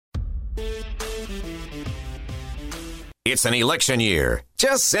It's an election year.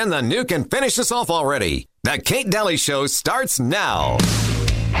 Just send the nuke and finish this off already. The Kate Dalley Show starts now.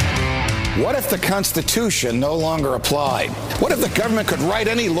 What if the Constitution no longer applied? What if the government could write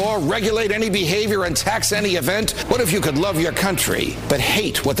any law, regulate any behavior, and tax any event? What if you could love your country, but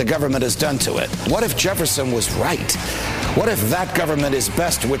hate what the government has done to it? What if Jefferson was right? What if that government is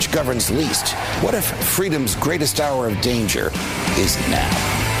best which governs least? What if freedom's greatest hour of danger is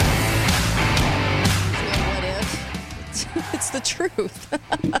now? It's the truth.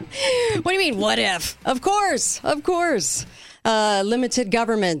 What do you mean, what if? Of course. Limited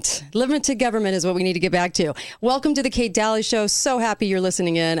government. Limited government is what we need to get back to. Welcome to the Kate Dalley Show. So happy you're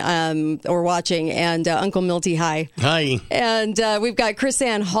listening in or watching. And Uncle Milty, hi. Hi. And we've got Chris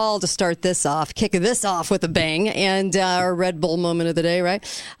Ann Hall to start this off, kick this off with a bang. And our Red Bull moment of the day, right?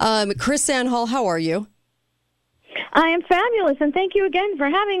 Chris Ann Hall, how are you? I am fabulous, and thank you again for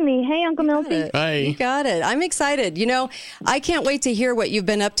having me. Hey, Uncle Milty. Hi. You got it. I'm excited. You know, I can't wait to hear what you've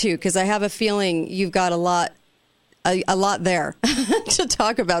been up to because I have a feeling you've got a lot there to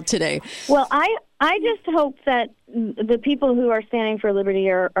talk about today. Well, I just hope that the people who are standing for liberty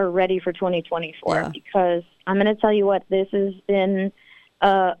are ready for 2024 because I'm going to tell you what, this has been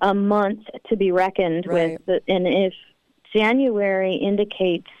a month to be reckoned with, and if January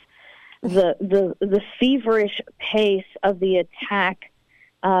indicates the feverish pace of the attack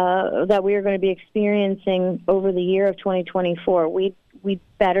that we are going to be experiencing over the year of 2024, we'd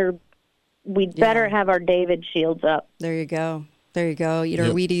better have our David shields up. There you go. Eat our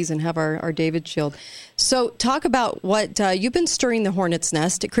Wheaties and have our David shield. So talk about what you've been stirring the hornet's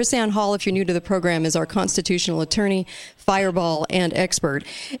nest. Chris Ann Hall, if you're new to the program, is our constitutional attorney, fireball, and expert.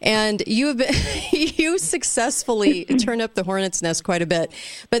 And you successfully turned up the hornet's nest quite a bit.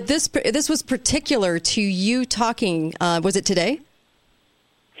 But this was particular to you talking, was it today?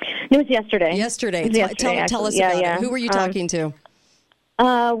 It was yesterday. Tell us about it. Who were you talking to?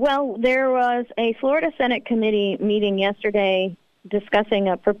 Well, there was a Florida Senate committee meeting yesterday discussing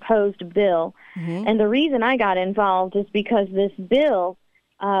a proposed bill. Mm-hmm. And the reason I got involved is because this bill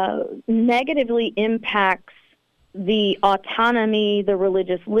negatively impacts the autonomy, the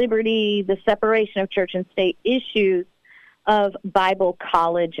religious liberty, the separation of church and state issues of Bible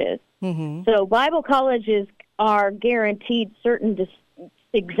colleges. Mm-hmm. So Bible colleges are guaranteed certain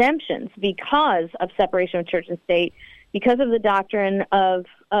exemptions because of separation of church and state, because of the doctrine of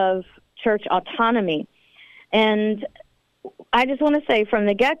church autonomy. And I just want to say from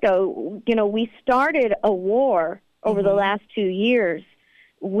the get-go, we started a war over the last 2 years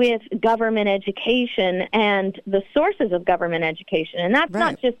with government education and the sources of government education. And that's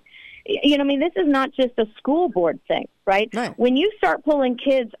not just, this is not just a school board thing, right? When you start pulling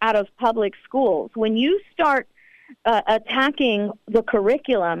kids out of public schools, when you start attacking the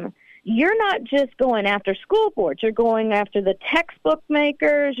curriculum, you're not just going after school boards. You're going after the textbook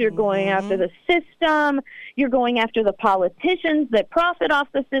makers. You're going after the system. You're going after the politicians that profit off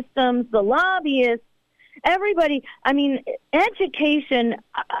the systems, the lobbyists, everybody. I mean, education,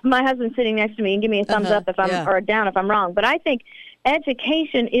 my husband's sitting next to me, and give me a thumbs up if I'm or down if I'm wrong, but I think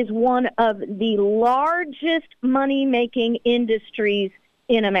education is one of the largest money-making industries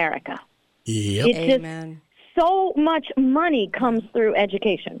in America. Yep. Amen. So much money comes through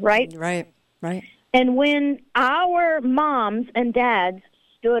education, right? Right. And when our moms and dads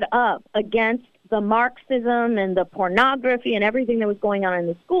stood up against the Marxism and the pornography and everything that was going on in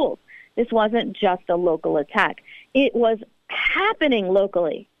the schools, this wasn't just a local attack. It was happening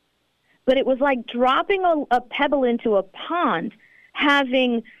locally. But it was like dropping a pebble into a pond,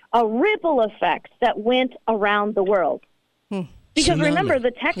 having a ripple effect that went around the world. Because remember,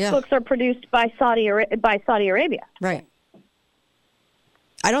 the textbooks are produced by Saudi Arabia. Right.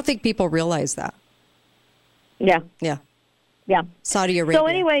 I don't think people realize that. Yeah. Saudi Arabia. So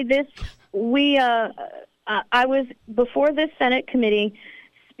anyway, I was before this Senate committee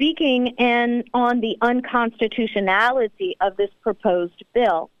speaking on the unconstitutionality of this proposed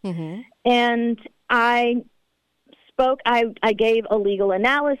bill, and I spoke. I gave a legal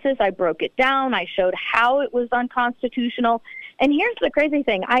analysis. I broke it down. I showed how it was unconstitutional. And here's the crazy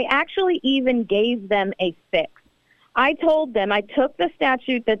thing. I actually even gave them a fix. I told them, I took the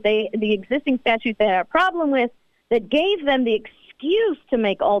statute the existing statute they had a problem with, that gave them the excuse to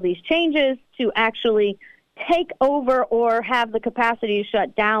make all these changes, to actually take over or have the capacity to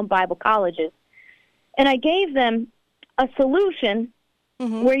shut down Bible colleges. And I gave them a solution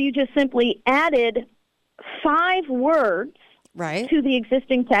where you just simply added 5 words to the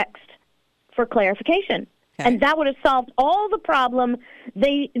existing text for clarification. Okay. And that would have solved all the problem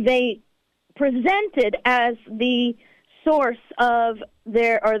they presented as the source of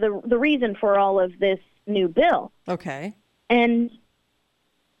the reason for all of this new bill. Okay. And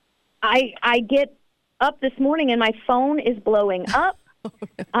I get up this morning and my phone is blowing up.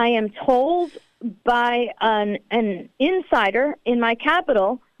 I am told by an insider in my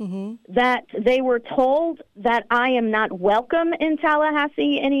capital that they were told that I am not welcome in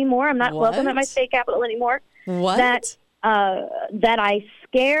Tallahassee anymore. I'm not welcome at my state capital anymore. What? That I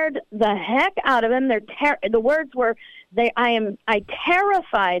scared the heck out of them. The words were, I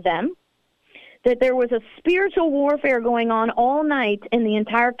terrify them. That there was a spiritual warfare going on all night, and the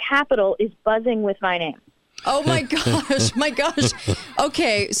entire Capitol is buzzing with my name. Oh my gosh, my gosh.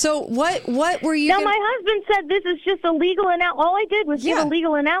 Okay, so what were you? Now, my husband said this is just a legal analysis. All I did was give a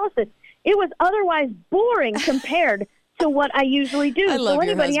legal analysis. It was otherwise boring compared to what I usually do. So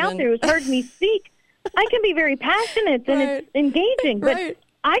anybody out there who's heard me speak, I can be very passionate and it's engaging, but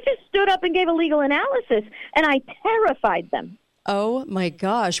I just stood up and gave a legal analysis, and I terrified them. Oh my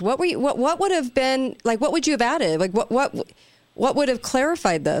gosh! What would have been like? What would you have added? Like what would have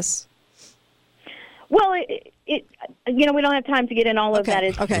clarified this? Well, we don't have time to get in all of that.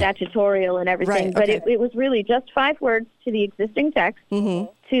 It's statutorial and everything, but it was really just 5 words to the existing text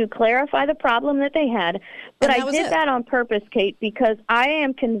to clarify the problem that they had. But I did that on purpose, Kate, because I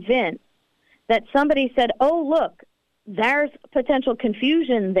am convinced that somebody said, "Oh, look, there's potential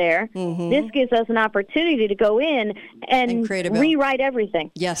confusion there. This gives us an opportunity to go in and rewrite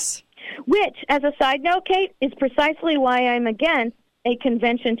everything." Yes. Which, as a side note, Kate, is precisely why I'm against a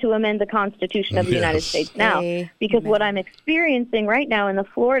convention to amend the Constitution of the United States now. Because what I'm experiencing right now in the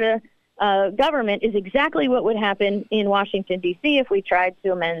Florida government is exactly what would happen in Washington, D.C. if we tried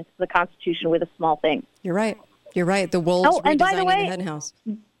to amend the Constitution with a small thing. You're right. The wolves redesigning and by the way, the hen house.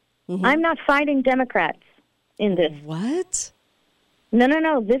 I'm not fighting Democrats in this. What?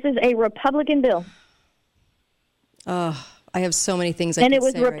 No. This is a Republican bill. Oh, I have so many things I can say. And it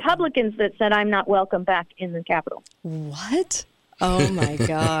was Republicans that said I'm not welcome back in the Capitol. What? Oh, my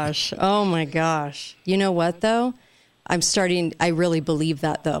gosh. Oh, my gosh. You know what, though? I really believe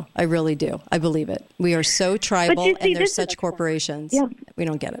that, though. I really do. I believe it. We are so tribal, and there's such corporations. Yeah. We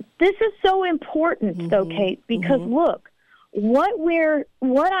don't get it. This is so important, though, Kate, because look,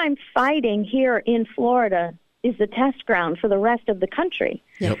 what I'm fighting here in Florida is the test ground for the rest of the country.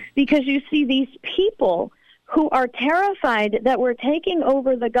 Yep. Because you see these people who are terrified that we're taking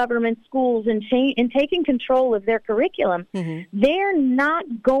over the government schools and taking control of their curriculum. They're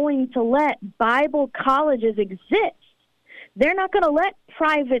not going to let Bible colleges exist. They're not going to let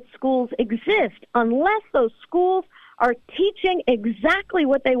private schools exist unless those schools are teaching exactly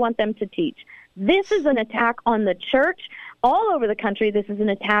what they want them to teach. This is an attack on the church all over the country. This is an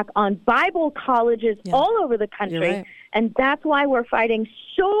attack on Bible colleges all over the country. Right. And that's why we're fighting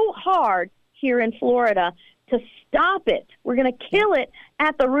so hard here in Florida to stop it. We're going to kill it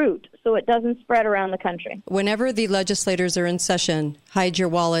at the root so it doesn't spread around the country. Whenever the legislators are in session, hide your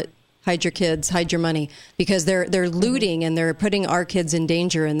wallet, hide your kids, hide your money, because they're looting and they're putting our kids in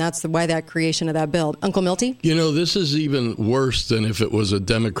danger, and that's why that creation of that bill. Uncle Milty? This is even worse than if it was a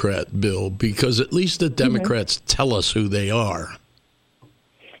Democrat bill, because at least the Democrats tell us who they are.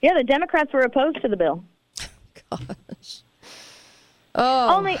 Yeah, the Democrats were opposed to the bill. Gosh.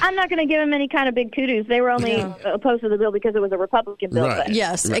 Oh. Only, I'm not going to give them any kind of big kudos. They were only opposed to the bill because it was a Republican bill. Right.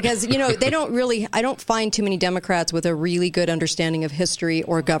 Yes, because, they don't really, I don't find too many Democrats with a really good understanding of history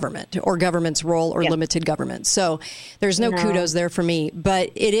or government or government's role or limited government. So there's no kudos there for me.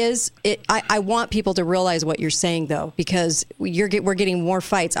 But I want people to realize what you're saying, though, because we're getting more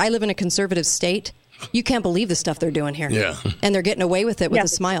fights. I live in a conservative state. You can't believe the stuff they're doing here. Yeah. And they're getting away with it with a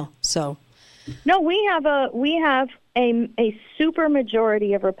smile. So. No, we have a super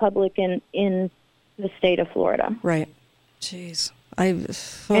majority of Republican in the state of Florida. Right. Jeez.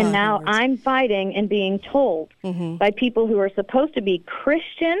 And now I'm fighting and being told by people who are supposed to be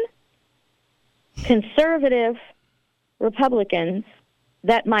Christian, conservative Republicans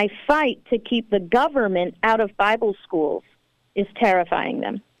that my fight to keep the government out of Bible schools is terrifying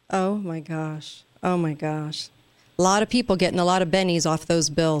them. Oh, my gosh. Oh, my gosh. A lot of people getting a lot of bennies off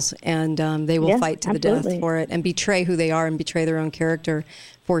those bills, and they will fight to the death for it and betray who they are and betray their own character,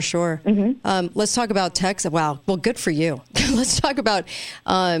 for sure. Let's talk about Texas. Wow. Well, good for you. Let's talk about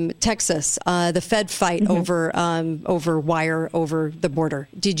Texas, the Fed fight over wire over the border.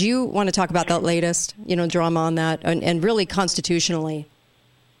 Did you want to talk about that latest, drama on that and really constitutionally?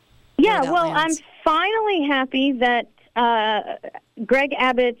 Yeah, well, I'm finally happy that Greg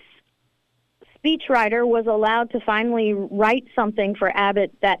Abbott's speechwriter was allowed to finally write something for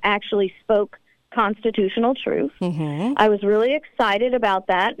Abbott that actually spoke constitutional truth. I was really excited about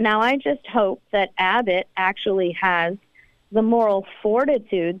that. Now I just hope that Abbott actually has the moral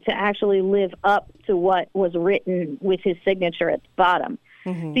fortitude to actually live up to what was written with his signature at the bottom.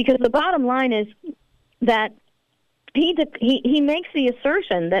 Mm-hmm. Because the bottom line is that he makes the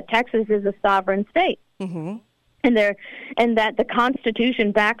assertion that Texas is a sovereign state. Mm-hmm. And that the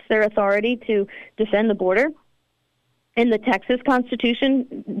Constitution backs their authority to defend the border, and the Texas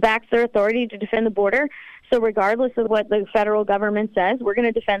Constitution backs their authority to defend the border. So regardless of what the federal government says, we're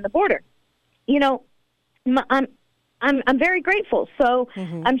going to defend the border. You know, I'm very grateful. So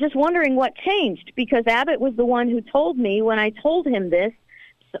mm-hmm. I'm just wondering what changed, because Abbott was the one who told me when I told him this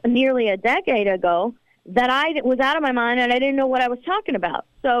nearly a decade ago that I was out of my mind and I didn't know what I was talking about.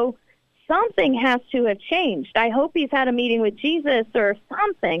 So something has to have changed. I hope he's had a meeting with Jesus or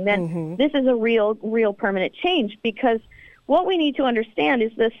something, that mm-hmm. this is a real permanent change, because what we need to understand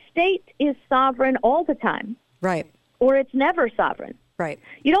is the state is sovereign all the time. Right. Or it's never sovereign. Right.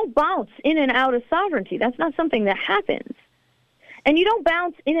 You don't bounce in and out of sovereignty. That's not something that happens. And you don't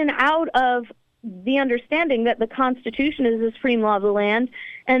bounce in and out of the understanding that the Constitution is the supreme law of the land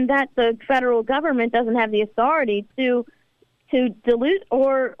and that the federal government doesn't have the authority to dilute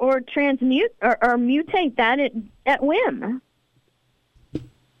or transmute or mutate that at whim.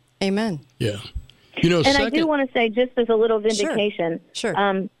 Amen. Yeah. And I do want to say, just as a little vindication, sure.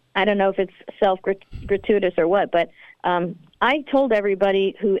 I don't know if it's self-gratuitous or what, but I told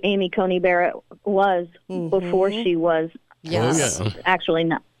everybody who Amy Coney Barrett was mm-hmm. before she was actually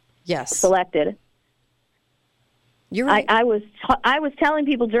not selected. You're right. I was telling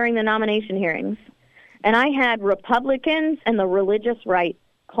people during the nomination hearings, and I had Republicans and the religious right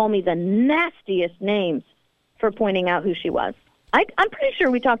call me the nastiest names for pointing out who she was. I'm pretty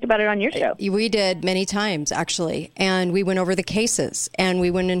sure we talked about it on your show. We did many times, actually. And we went over the cases, and we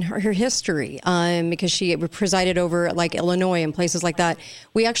went in her history, because she presided over like Illinois and places like that.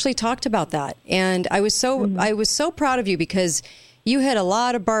 We actually talked about that. And I was so proud of you, because you had a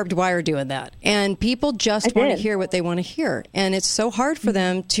lot of barbed wire doing that. And people just want to hear what they want to hear. And it's so hard for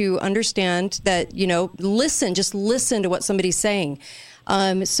them to understand that, listen to what somebody's saying.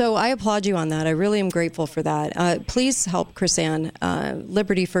 So I applaud you on that. I really am grateful for that. Please help KrisAnne,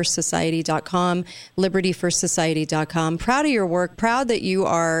 LibertyFirstSociety.com, LibertyFirstSociety.com. Proud of your work. Proud that you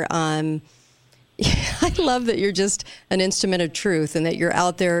are, I love that you're just an instrument of truth and that you're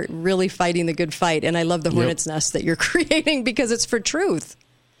out there really fighting the good fight. And I love the hornet's nest that you're creating, because it's for truth.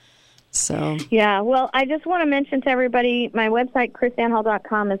 So. Yeah, well, I just want to mention to everybody my website,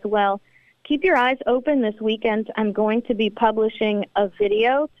 KrisAnneHall.com, as well. Keep your eyes open this weekend. I'm going to be publishing a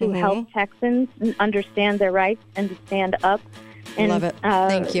video to mm-hmm. help Texans understand their rights and to stand up. And, love it.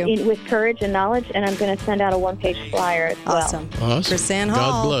 Thank you. With courage and knowledge, and I'm going to send out a one-page flyer as well. Awesome. KrisAnne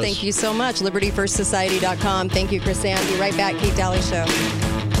Hall, bless. Thank you so much. LibertyFirstSociety.com. Thank you, KrisAnne. Be right back. Kate Dalley Show.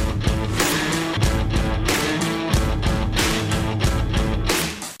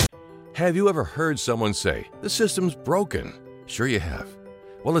 Have you ever heard someone say, the system's broken? Sure you have.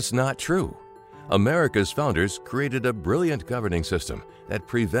 Well, it's not true. America's founders created a brilliant governing system that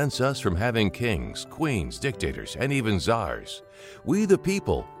prevents us from having kings, queens, dictators, and even czars. We, the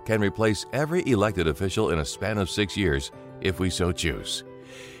people, can replace every elected official in a span of 6 years if we so choose.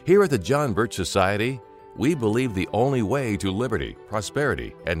 Here at the John Birch Society, we believe the only way to liberty,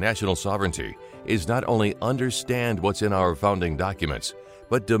 prosperity, and national sovereignty is not only understand what's in our founding documents,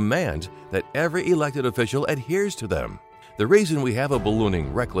 but demand that every elected official adheres to them. The reason we have a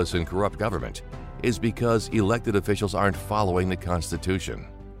ballooning, reckless, and corrupt government is because elected officials aren't following the Constitution.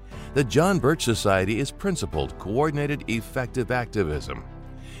 The John Birch Society is principled, coordinated, effective activism.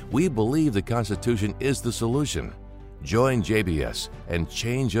 We believe the Constitution is the solution. Join JBS and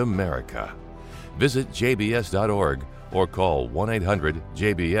change America. Visit jbs.org or call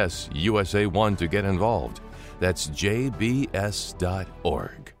 1-800-JBS-USA1 to get involved. That's jbs.org.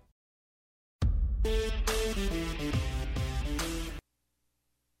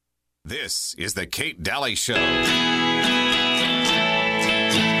 This is the Kate Dalley Show.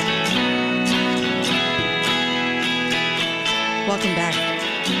 Welcome back.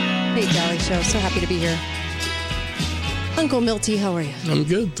 Kate Dalley Show. So happy to be here. Uncle Milty, how are you? I'm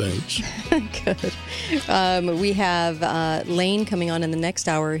good, thanks. Good. We have Lane coming on in the next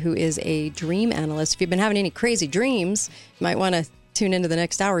hour, who is a dream analyst. If you've been having any crazy dreams, you might want to tune into the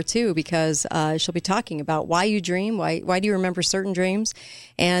next hour too, because she'll be talking about why you dream, why do you remember certain dreams,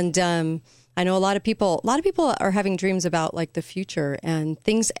 and I know a lot of people are having dreams about like the future and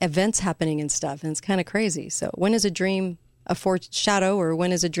events happening and stuff, and it's kind of crazy. So when is a dream a foreshadow, or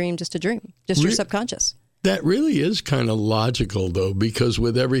when is a dream just a dream, just your subconscious? That really is kind of logical, though, because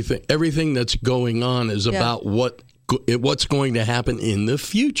with everything that's going on is about what's going to happen in the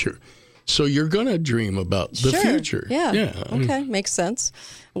future. So you're going to dream about the future. Yeah. Okay. Makes sense.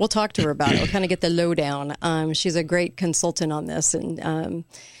 We'll talk to her about it. We'll kind of get the lowdown. She's a great consultant on this. And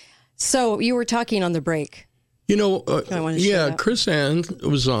so you were talking on the break. Chris Ann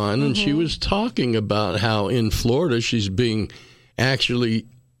was on, and she was talking about how in Florida she's being actually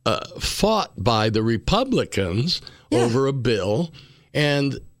fought by the Republicans over a bill.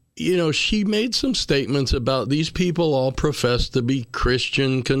 And she made some statements about these people all profess to be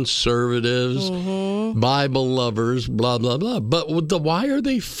Christian conservatives, Bible lovers, blah, blah, blah. But why are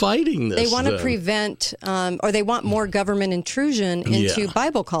they fighting this? They want to prevent, or they want more government intrusion into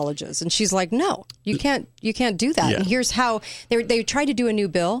Bible colleges. And she's like, no, you can't do that. Yeah. And here's how they tried to do a new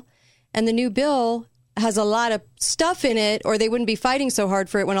bill, and the new bill has a lot of stuff in it, or they wouldn't be fighting so hard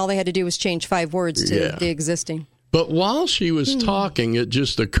for it when all they had to do was change 5 words to the existing. But while she was talking, it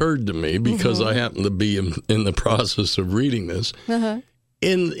just occurred to me, because I happen to be in the process of reading this.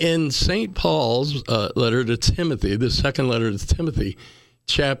 In St. Paul's letter to Timothy, the second letter to Timothy,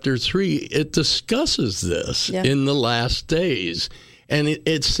 chapter 3, it discusses this in the last days. And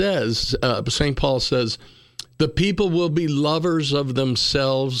it says, St. Paul says, the people will be lovers of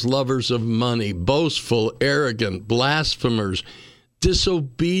themselves, lovers of money, boastful, arrogant, blasphemers,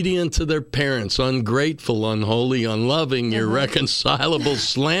 disobedient to their parents, ungrateful, unholy, unloving, irreconcilable,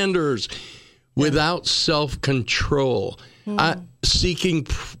 slanderers, without self-control, seeking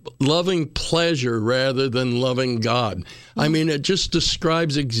loving pleasure rather than loving God. I mean, it just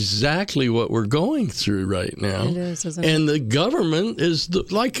describes exactly what we're going through right now. It is, isn't it? And the government is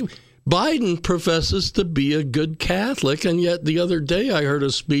like... Biden professes to be a good Catholic, and yet the other day I heard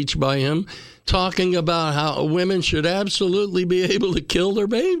a speech by him talking about how women should absolutely be able to kill their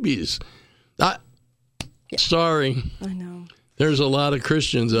babies. Sorry. I know. There's a lot of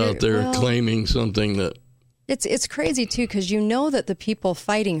Christians out there claiming something that... It's crazy, too, because you know that the people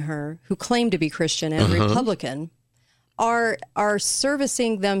fighting her, who claim to be Christian and Republican, are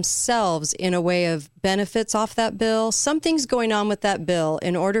servicing themselves in a way of benefits off that bill. Something's going on with that bill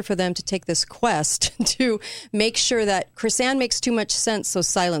in order for them to take this quest to make sure that Chrisanne makes too much sense, so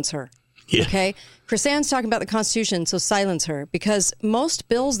silence her. Yeah. Okay? Chrisanne's talking about the Constitution, so silence her. Because most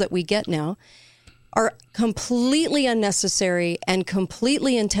bills that we get now are completely unnecessary and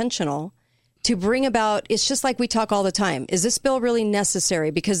completely intentional to bring about, it's just like we talk all the time. Is this bill really necessary?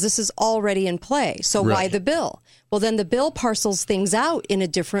 Because this is already in play. So why the bill? Well, then the bill parcels things out in a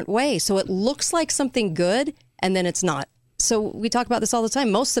different way. So it looks like something good, and then it's not. So we talk about this all the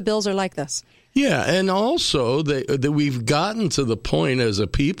time. Most of the bills are like this. Yeah, and also that we've gotten to the point as a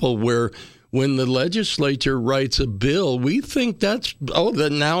people where when the legislature writes a bill, we think then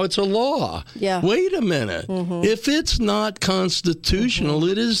now it's a law. Yeah. Wait a minute. If it's not constitutional,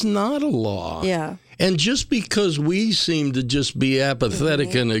 it is not a law. Yeah. And just because we seem to just be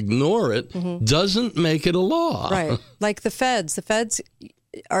apathetic and ignore it doesn't make it a law. Right. Like the feds. The feds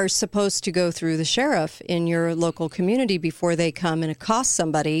are supposed to go through the sheriff in your local community before they come and accost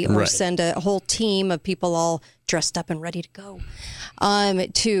somebody or send a whole team of people all dressed up and ready to go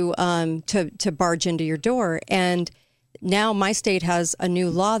to barge into your door. And now my state has a new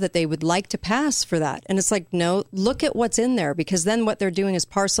law that they would like to pass for that. And it's like, no, look at what's in there, because then what they're doing is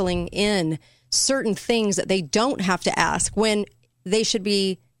parceling in certain things that they don't have to ask when it should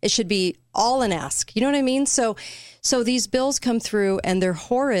be all an ask. You know what I mean? So these bills come through and they're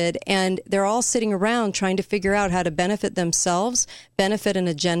horrid, and they're all sitting around trying to figure out how to benefit themselves, benefit an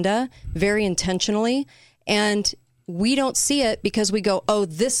agenda very intentionally. And we don't see it because we go, oh,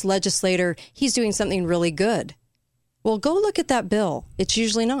 this legislator, he's doing something really good. Well, go look at that bill. It's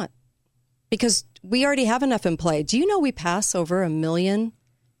usually not, because we already have enough in play. Do you know we pass over 1 million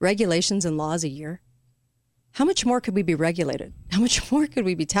regulations and laws a year? How much more could we be regulated? How much more could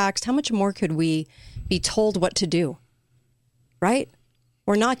we be taxed? How much more could we be told what to do? Right?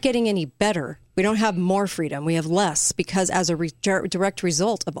 We're not getting any better. We don't have more freedom. We have less, because as a direct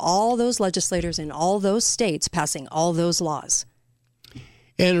result of all those legislators in all those states passing all those laws.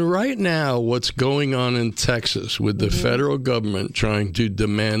 And right now, what's going on in Texas with the federal government trying to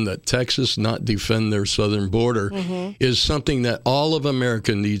demand that Texas not defend their southern border is something that all of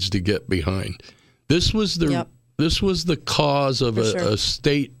America needs to get behind. This was the cause of a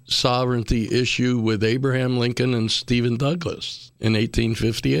state sovereignty issue with Abraham Lincoln and Stephen Douglas in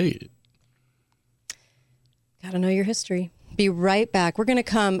 1858. Got to know your history. Be right back. We're going to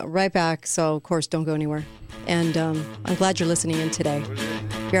come right back, so of course don't go anywhere. And I'm glad you're listening in today.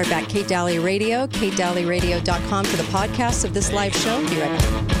 Be right back. Kate Dalley Radio, katedalleyradio.com for the podcast of this live show. Be right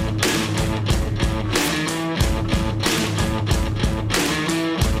back.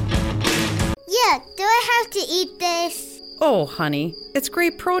 Yeah, do I have to eat this? Oh, honey, it's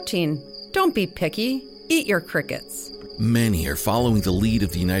great protein. Don't be picky. Eat your crickets. Many are following the lead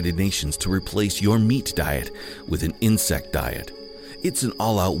of the United Nations to replace your meat diet with an insect diet. It's an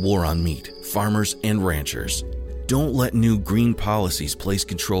all-out war on meat, farmers and ranchers. Don't let new green policies place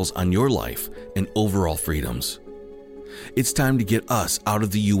controls on your life and overall freedoms. It's time to get us out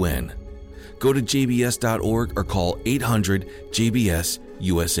of the UN. Go to jbs.org or call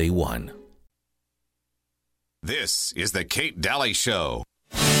 800-JBS-USA1. This is the Kate Dalley Show.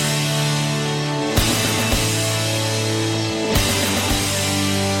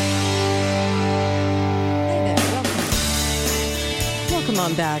 Welcome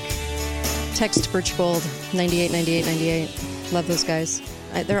on back. Text Birch Gold 989898. Love those guys.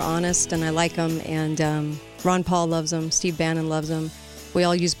 They're honest and I like them. And Ron Paul loves them. Steve Bannon loves them. We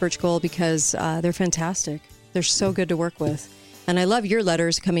all use Birch Gold because they're fantastic. They're so good to work with. And I love your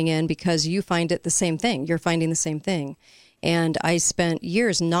letters coming in because you find it the same thing. You're finding the same thing. And I spent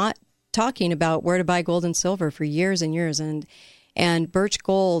years not talking about where to buy gold and silver for years and years. And Birch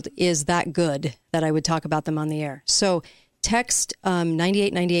Gold is that good that I would talk about them on the air. So text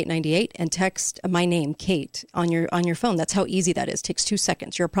 989898 and text my name, Kate, on your phone. That's how easy that is. It takes 2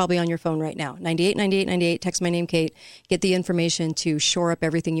 seconds. You're probably on your phone right now. 989898. Text my name, Kate. Get the information to shore up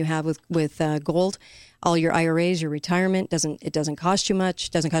everything you have with gold. All your IRAs, your retirement. It doesn't cost you much.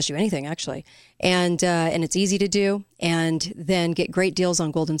 Doesn't cost you anything actually, and it's easy to do. And then get great deals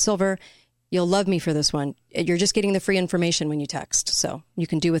on gold and silver. You'll love me for this one. You're just getting the free information when you text, so you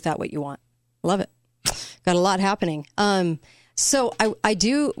can do with that what you want. Love it. Got a lot happening. So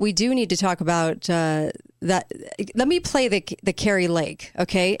we do need to talk about that. Let me play the Carrie Lake,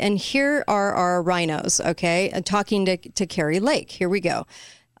 okay? And here are our rhinos, okay? Talking to Carrie Lake. Here we go.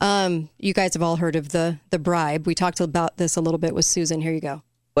 You guys have all heard of the bribe. We talked about this a little bit with Susan. Here you go.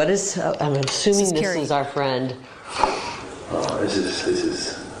 What is? I'm assuming this Carrie. is our friend. Oh, this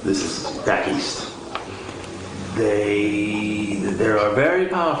is back east. There are very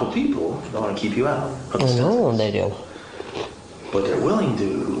powerful people that want to keep you out. I know they do. But they're willing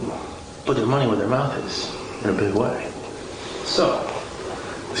to put their money where their mouth is in a big way. So,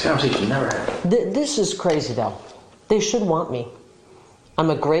 this conversation never happened. This is crazy, though. They should want me. I'm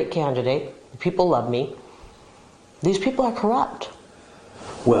a great candidate. People love me. These people are corrupt.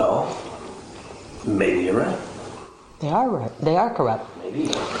 Well, maybe you're right. They are right. They are corrupt. Maybe.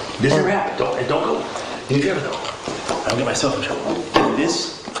 This never happened. Don't go. If you ever though, I'll get myself in trouble.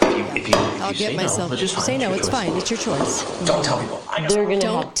 If you I'll say get myself. no, just say no. It's fine. It's your choice. Don't tell people.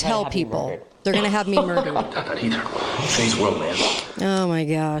 Don't tell people. They're gonna have me murdered. Not that either. Today's world, man. Oh my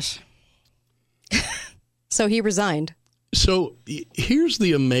gosh. So he resigned. So here's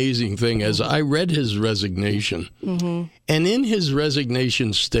the amazing thing. As I read his resignation, and in his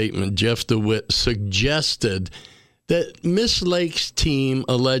resignation statement, Jeff DeWitt suggested that Miss Lake's team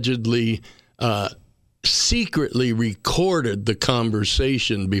allegedly secretly recorded the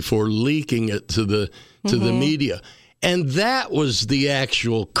conversation before leaking it to the media. And that was the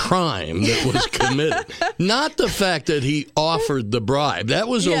actual crime that was committed. Not the fact that he offered the bribe. That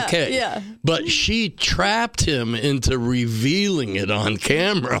was okay. Yeah. But she trapped him into revealing it on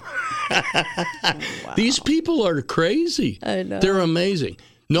camera. Wow. These people are crazy. I know. They're amazing.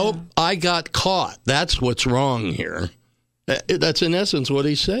 Nope, I got caught. That's what's wrong here. That's in essence what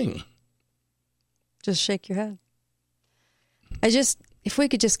he's saying. Just shake your head. If we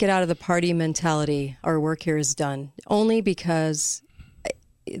could just get out of the party mentality, our work here is done. Only because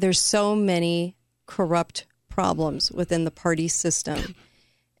there's so many corrupt problems within the party system.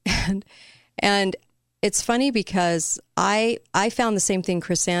 And it's funny because I found the same thing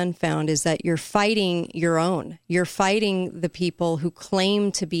Chrisanne found, is that you're fighting your own. You're fighting the people who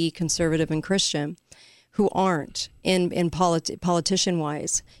claim to be conservative and Christian, who aren't in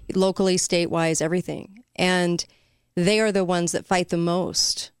politician-wise, locally, state-wise, everything. And they are the ones that fight the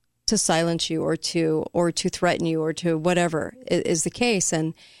most to silence you or to threaten you or to whatever is the case.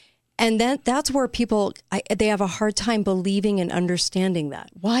 And that's where people, they have a hard time believing and understanding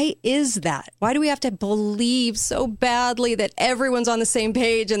that. Why is that? Why do we have to believe so badly that everyone's on the same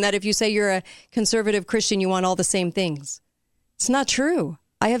page and that if you say you're a conservative Christian, you want all the same things? It's not true.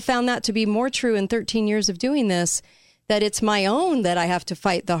 I have found that to be more true in 13 years of doing this, that it's my own that I have to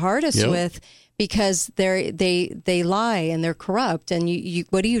fight the hardest with, because they lie and they're corrupt. And you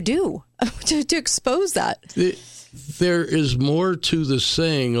what do you do to expose that? There is more to the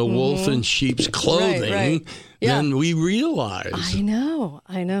saying, a wolf in sheep's clothing, than we realize. I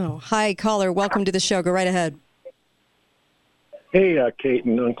know. Hi, caller. Welcome to the show. Go right ahead. Hey, Kate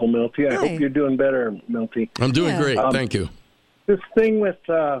and Uncle Milty. I hope you're doing better, Milty. I'm doing great. Thank you. This thing with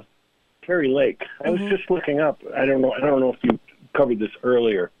Carrie Lake, I was just looking up. I don't know if you covered this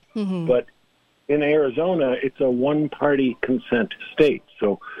earlier. Mm-hmm. But in Arizona, it's a one-party consent state.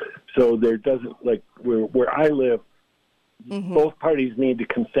 So there doesn't, like where I live, mm-hmm. both parties need to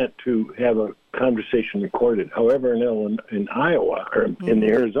consent to have a conversation recorded. However, in Iowa or mm-hmm. in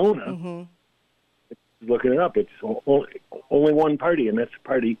Arizona, mm-hmm. looking it up, it's only one party, and that's the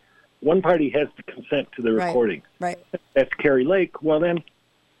party. One party has to consent to the recording. Right. That's Carrie Lake. Well, then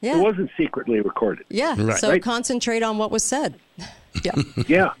it wasn't secretly recorded. Yeah. Right. So concentrate on what was said. Yeah.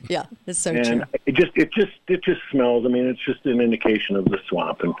 Yeah. Yeah. It's so and true. It just smells. I mean, it's just an indication of the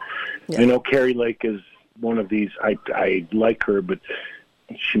swamp. And I know Carrie Lake is one of these. I like her, but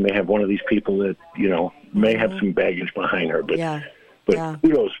she may have one of these people that may have some baggage behind her. But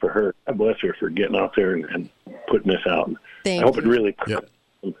kudos for her. God bless her for getting out there and putting this out. I hope it really puts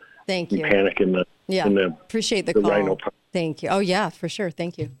some panic in the appreciate the call. Rhino. Thank you. Oh, yeah, for sure.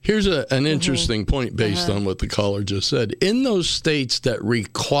 Thank you. Here's an interesting point based on what the caller just said. In those states that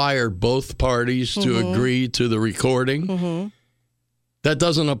require both parties to agree to the recording, that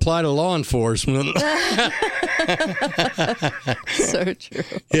doesn't apply to law enforcement. So true.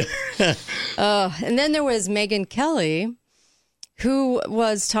 Yeah. And then there was Megyn Kelly, who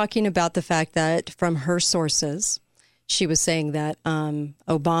was talking about the fact that from her sources, she was saying that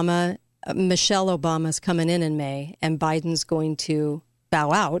Michelle Obama's coming in May, and Biden's going to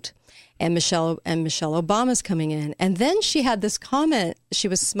bow out, and Michelle Obama's coming in. And then she had this comment. She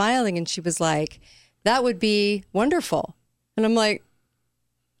was smiling, and she was like, "That would be wonderful." And I'm like,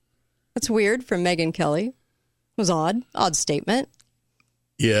 "That's weird from Megyn Kelly." It was odd statement.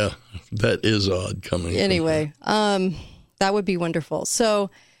 Yeah, that is odd coming. Anyway, that would be wonderful. So,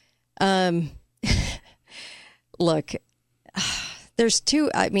 look, there's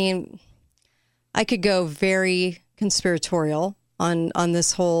two. I mean, I could go very conspiratorial on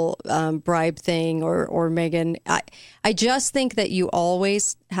this whole bribe thing or Megyn. I just think that you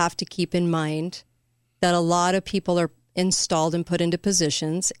always have to keep in mind that a lot of people are installed and put into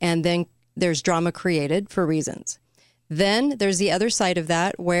positions, and then there's drama created for reasons. Then there's the other side of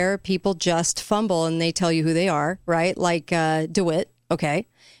that where people just fumble and they tell you who they are, right? Like DeWitt, okay,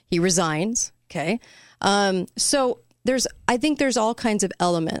 he resigns, okay. So I think there's all kinds of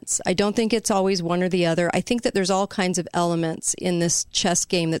elements. I don't think it's always one or the other. I think that there's all kinds of elements in this chess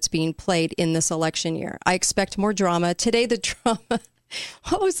game that's being played in this election year. I expect more drama. Today, the drama,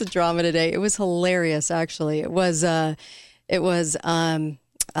 what was the drama today? It was hilarious, actually. It was, oh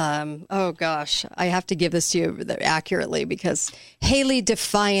gosh, I have to give this to you accurately because Haley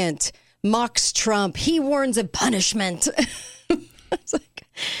defiant mocks Trump. He warns of punishment.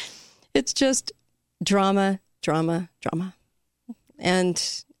 It's just drama.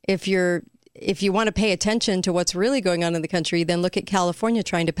 And if you want to pay attention to what's really going on in the country, then look at California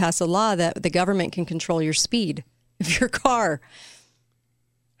trying to pass a law that the government can control your speed of your car.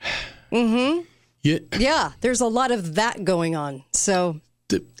 Mm-hmm. Yeah, there's a lot of that going on. So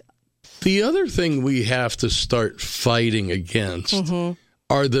the other thing we have to start fighting against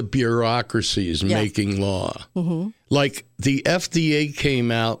are the bureaucracies making law. Mm-hmm. Like the FDA came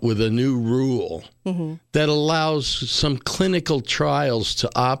out with a new rule that allows some clinical trials to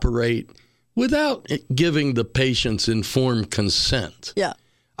operate without giving the patients informed consent. Yeah.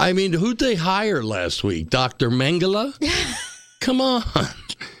 I mean, who'd they hire last week? Dr. Mengele? Come on.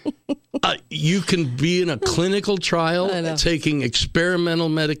 You can be in a clinical trial taking experimental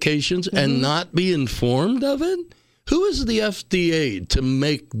medications and not be informed of it? Who is the FDA to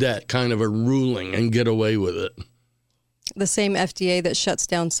make that kind of a ruling and get away with it? The same FDA that shuts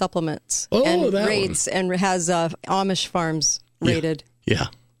down supplements and raids and has Amish farms raided. Yeah.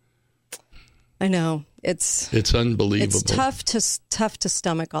 I know. It's unbelievable. It's tough to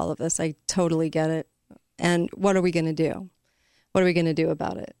stomach all of this. I totally get it. And what are we going to do? What are we going to do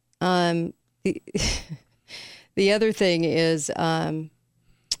about it? The other thing is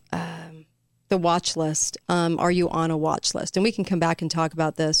the watch list. Are you on a watch list? And we can come back and talk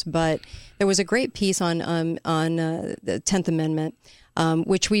about this, but there was a great piece on the 10th Amendment,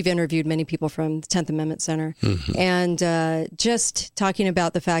 which we've interviewed many people from the 10th Amendment Center, and just talking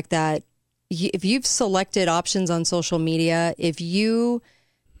about the fact that if you've selected options on social media, if you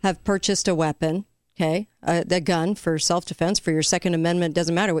have purchased a weapon, okay, the gun for self-defense, for your Second Amendment,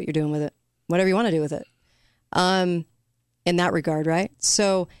 doesn't matter what you're doing with it, whatever you want to do with it, in that regard, right?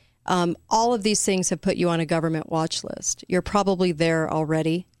 So all of these things have put you on a government watch list. You're probably there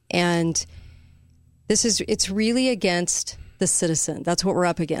already. And it's really against the citizen. That's what we're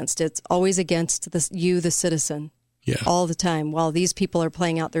up against. It's always against you, the citizen, all the time, while these people are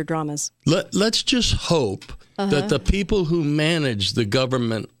playing out their dramas. Let's just hope that the people who manage the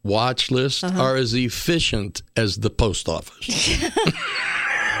government watch list are as efficient as the post office.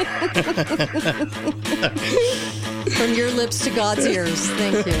 From your lips to God's ears.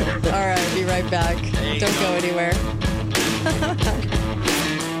 Thank you. All right, be right back. Don't go anywhere.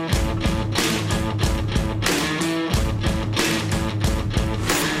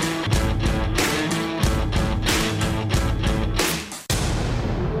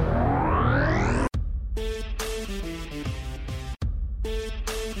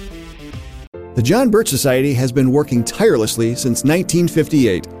 The John Birch Society has been working tirelessly since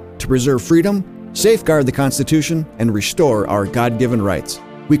 1958 to preserve freedom, safeguard the Constitution, and restore our God-given rights.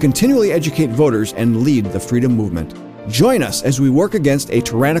 We continually educate voters and lead the freedom movement. Join us as we work against a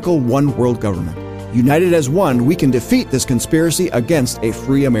tyrannical one-world government. United as one, we can defeat this conspiracy against a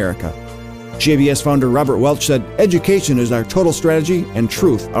free America. JBS founder Robert Welch said, "Education is our total strategy and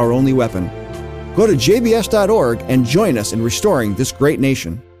truth our only weapon." Go to jbs.org and join us in restoring this great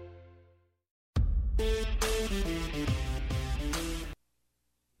nation.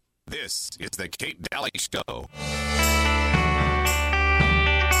 This is the Kate Dalley Show.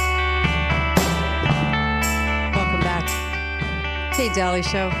 Welcome back. Kate Dalley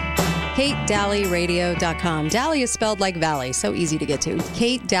Show. KateDalleyRadio.com. Dalley is spelled like valley, so easy to get to.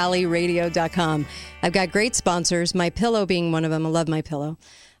 KateDalleyRadio.com. I've got great sponsors, My Pillow being one of them. I love My Pillow.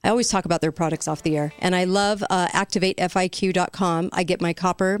 I always talk about their products off the air. And I love ActivateFIQ.com. I get my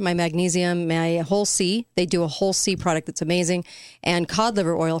copper, my magnesium, my whole C. They do a whole C product that's amazing. And cod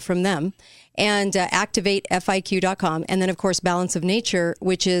liver oil from them. And ActivateFIQ.com. And then, of course, Balance of Nature,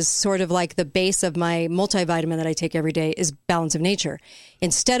 which is sort of like the base of my multivitamin that I take every day, is Balance of Nature.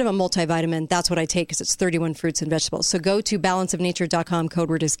 Instead of a multivitamin, that's what I take because it's 31 fruits and vegetables. So go to balanceofnature.com. Code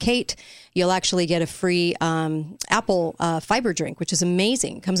word is Kate. You'll actually get a free apple fiber drink, which is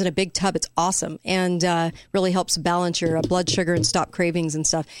amazing. It comes in a big tub. It's awesome and really helps balance your blood sugar and stop cravings and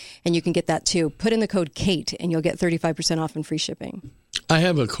stuff. And you can get that too. Put in the code Kate and you'll get 35% off and free shipping. I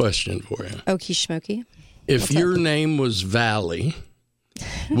have a question for you. Okie schmoky. If your name was Valley,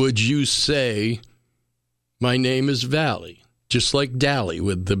 would you say, my name is Valley, just like Dalley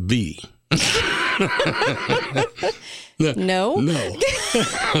with the B? No. No.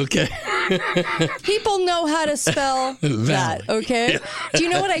 Okay. People know how to spell that, okay? Yeah. Do you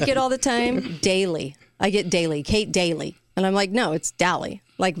know what I get all the time? Daily. I get Daily, Kate Daly. And I'm like, no, it's Dalley,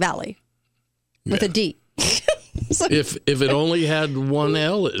 like Valley, with a D. So, if it only had one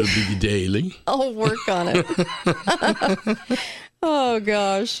L, it would be Daily. I'll work on it. Oh,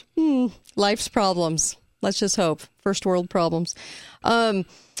 gosh. Life's problems. Let's just hope. First world problems.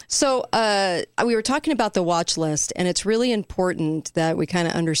 So we were talking about the watch list, and it's really important that we kind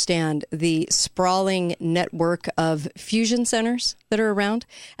of understand the sprawling network of fusion centers that are around.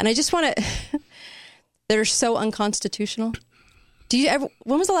 And I just want to, that are so unconstitutional.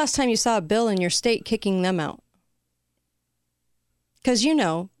 When was the last time you saw a bill in your state kicking them out? Because,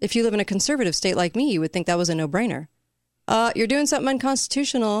 if you live in a conservative state like me, you would think that was a no-brainer. You're doing something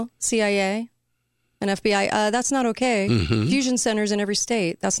unconstitutional, CIA and FBI. That's not okay. Mm-hmm. Fusion centers in every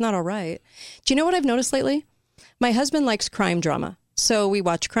state. That's not all right. Do you know what I've noticed lately? My husband likes crime drama. So we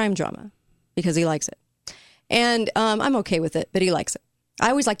watch crime drama because he likes it. And I'm okay with it, but he likes it. I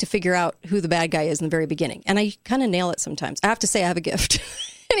always like to figure out who the bad guy is in the very beginning. And I kind of nail it sometimes. I have to say I have a gift.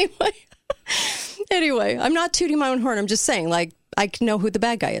 Anyway, I'm not tooting my own horn. I'm just saying, I can know who the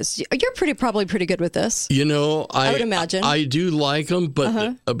bad guy is. You're probably pretty good with this. I would imagine. I do like them,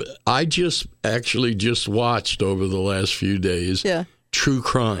 but I just watched over the last few days True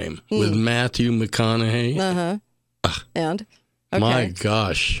Crime with Matthew McConaughey. And? Okay. My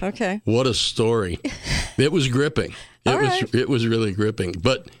gosh. Okay. What a story. It was gripping. It was really gripping.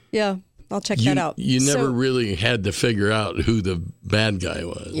 But yeah, I'll check that out. You never really had to figure out who the bad guy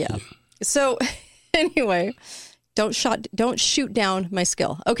was. Yeah. So anyway, don't shoot down my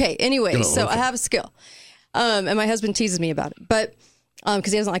skill. Okay. Anyway, I have a skill, and my husband teases me about it, but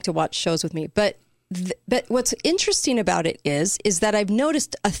because he doesn't like to watch shows with me. But what's interesting about it is that I've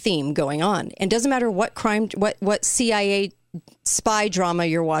noticed a theme going on, and doesn't matter what crime, what CIA spy drama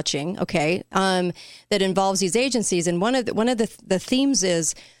you're watching, okay, that involves these agencies, and one of the themes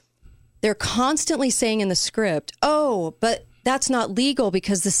is they're constantly saying in the script, "Oh, but that's not legal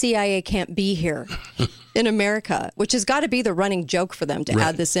because the CIA can't be here in America," which has got to be the running joke for them to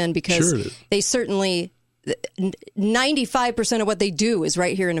add this in because they certainly 95% of what they do is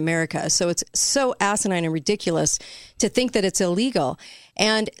right here in America. So it's so asinine and ridiculous to think that it's illegal.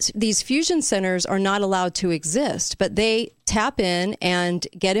 And these fusion centers are not allowed to exist, but they tap in and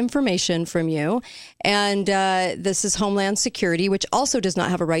get information from you. And this is Homeland Security, which also does not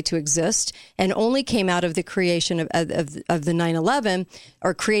have a right to exist and only came out of the creation of the 9/11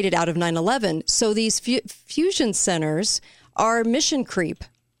 or created out of 9/11. So these fusion centers are mission creep.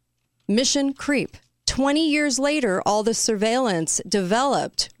 mission creep. 20 years later, all the surveillance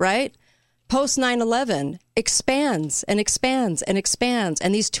developed, right? Post 9/11 expands and expands and expands.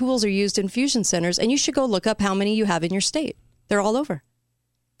 And these tools are used in fusion centers. And you should go look up how many you have in your state. They're all over.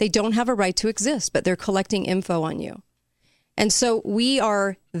 They don't have a right to exist, but they're collecting info on you. And so we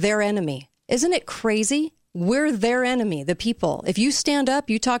are their enemy. Isn't it crazy? We're their enemy, the people. If you stand up,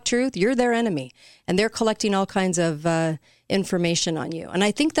 you talk truth, you're their enemy. And they're collecting all kinds of information on you. And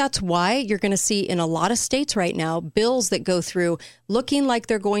I think that's why you're going to see in a lot of states right now bills that go through looking like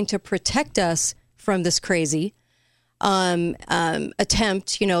they're going to protect us from this crazy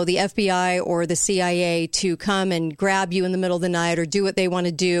attempt, the FBI or the CIA to come and grab you in the middle of the night or do what they want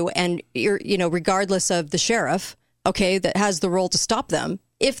to do. And, regardless of the sheriff, that has the role to stop them,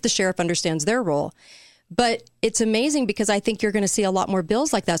 if the sheriff understands their role. But it's amazing because I think you're going to see a lot more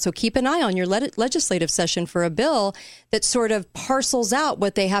bills like that. So keep an eye on your legislative session for a bill that sort of parcels out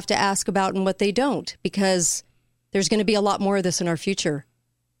what they have to ask about and what they don't, because there's going to be a lot more of this in our future.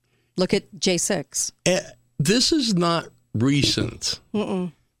 Look at J6. This is not recent.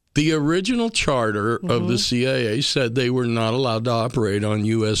 Mm-mm. The original charter of the CIA said they were not allowed to operate on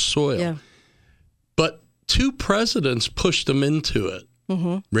U.S. soil. Yeah. But 2 presidents pushed them into it.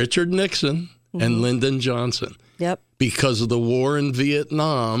 Mm-hmm. Richard Nixon and Lyndon Johnson. Yep. Because of the war in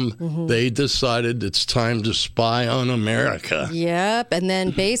Vietnam, they decided it's time to spy on America. Yep. And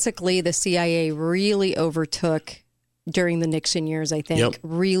then basically the CIA really overtook, during the Nixon years, I think,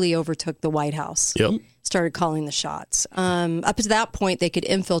 really overtook the White House. Yep. Started calling the shots. Up to that point, they could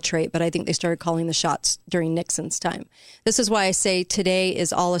infiltrate, but I think they started calling the shots during Nixon's time. This is why I say today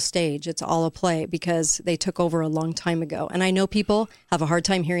is all a stage. It's all a play, because they took over a long time ago. And I know people have a hard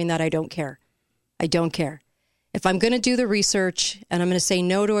time hearing that. I don't care. I don't care. If I'm going to do the research and I'm going to say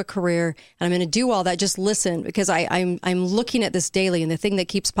no to a career and I'm going to do all that, just listen, because I'm looking at this daily, and the thing that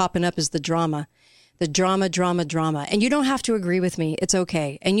keeps popping up is the drama. The drama. And you don't have to agree with me. It's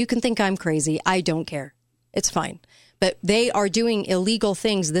okay. And you can think I'm crazy. I don't care. It's fine. But they are doing illegal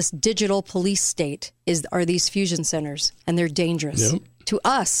things. This digital police state are these fusion centers, and they're dangerous to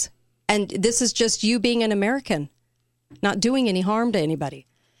us. And this is just you being an American, not doing any harm to anybody.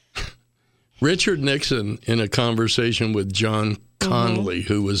 Richard Nixon, in a conversation with John Connally,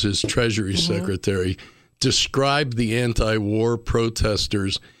 who was his Treasury Secretary, described the anti-war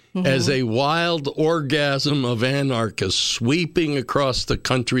protesters as a wild orgasm of anarchists sweeping across the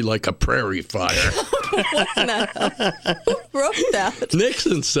country like a prairie fire. Who wrote that?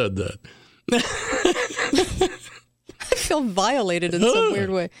 Nixon said that. I feel violated in some weird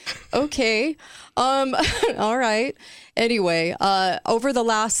way. Okay. All right. Anyway, over the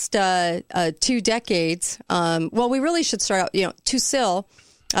last 2 decades, we really should start out, Tusil,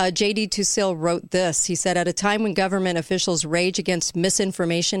 J.D. Tusil wrote this. He said, at a time when government officials rage against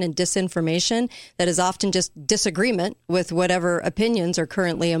misinformation and disinformation that is often just disagreement with whatever opinions are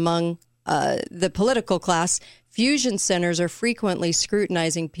currently among the political class, fusion centers are frequently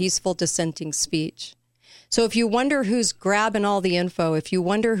scrutinizing peaceful dissenting speech. So if you wonder who's grabbing all the info, if you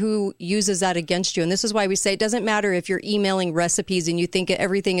wonder who uses that against you, and this is why we say it doesn't matter if you're emailing recipes and you think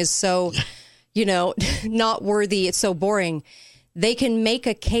everything is so, not worthy, it's so boring. They can make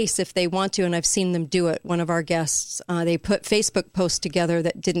a case if they want to, and I've seen them do it. One of our guests, they put Facebook posts together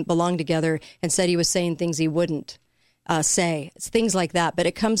that didn't belong together and said he was saying things he wouldn't say. It's things like that, but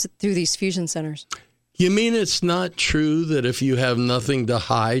it comes through these fusion centers. You mean it's not true that if you have nothing to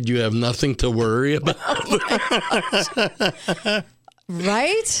hide, you have nothing to worry about?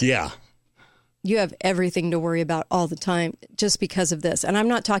 Right? Yeah. You have everything to worry about all the time just because of this. And I'm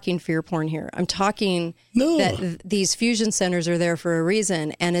not talking fear porn here. I'm talking that these fusion centers are there for a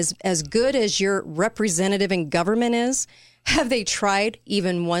reason. And as good as your representative in government is, have they tried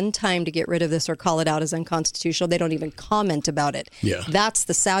even one time to get rid of this or call it out as unconstitutional? They don't even comment about it. Yeah. That's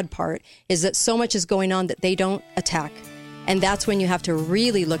the sad part, is that so much is going on that they don't attack. And that's when you have to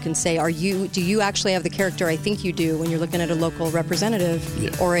really look and say, do you actually have the character I think you do when you're looking at a local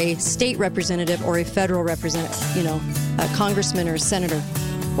representative or a state representative or a federal representative, a congressman or a senator?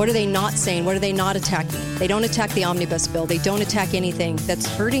 What are they not saying? What are they not attacking? They don't attack the omnibus bill. They don't attack anything that's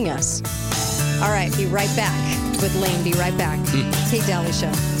hurting us. All right, be right back with Lane. Be right back. Kate Dalley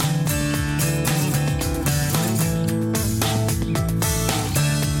Show.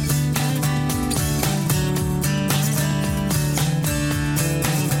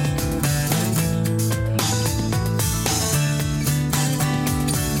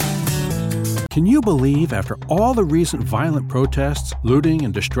 Can Can you believe after all the recent violent protests, looting,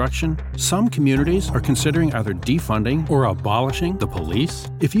 and destruction, some communities are considering either defunding or abolishing the police?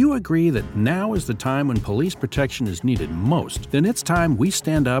 If you agree that now is the time when police protection is needed most, then it's time we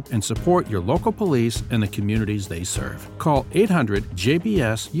stand up and support your local police and the communities they serve. Call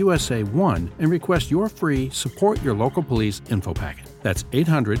 800-JBS-USA-1 and request your free Support Your Local Police info packet. That's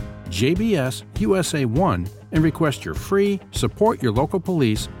 800-JBS-USA-1 and request your free Support Your Local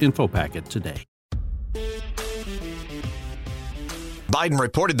Police info packet today. Biden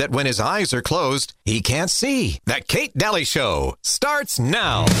reported that when his eyes are closed, he can't see. The Kate Dalley Show starts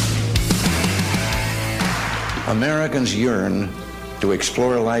now. Americans yearn to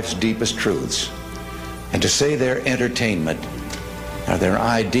explore life's deepest truths and to say their entertainment, or their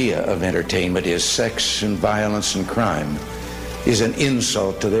idea of entertainment, is sex and violence and crime, is an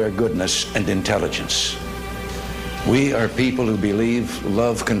insult to their goodness and intelligence. We are people who believe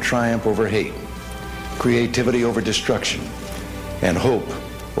love can triumph over hate, creativity over destruction, and hope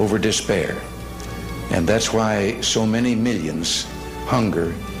over despair. And that's why so many millions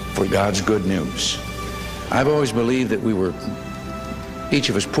hunger for God's good news. I've always believed that we were, each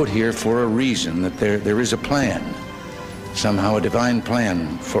of us, put here for a reason, that there is a plan, somehow a divine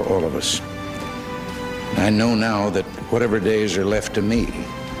plan for all of us. I know now that whatever days are left to me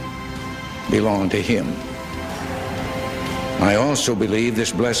belong to Him. I also believe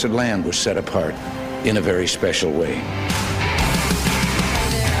this blessed land was set apart in a very special way.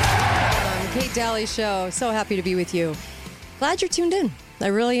 Kate Dalley Show. So happy to be with you. Glad you're tuned in. I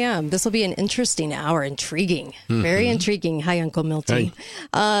really am. This will be an interesting hour. Intriguing. Very intriguing. Hi, Uncle Milty.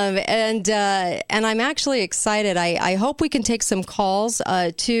 Hey. And I'm actually excited. I hope we can take some calls,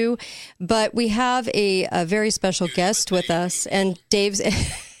 too. But we have a very special guest with us. And Dave's...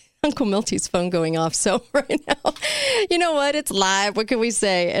 Uncle Milty's phone going off. So right now, you know what? It's live. What can we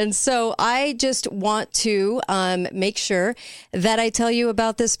say? And so I just want to make sure that I tell you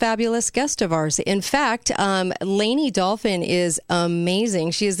about this fabulous guest of ours. In fact, Lainey Dolphin is amazing.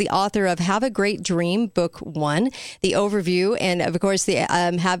 She is the author of Have a Great Dream, Book 1, the overview, and of course, the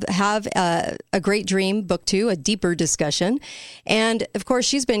Have a Great Dream, Book 2, a deeper discussion. And of course,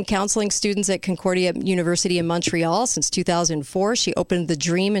 she's been counseling students at Concordia University in Montreal since 2004. She opened the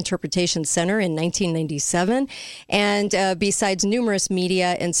Dream Interpretation Center in 1997. And besides numerous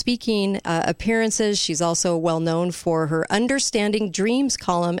media and speaking appearances, she's also well known for her Understanding Dreams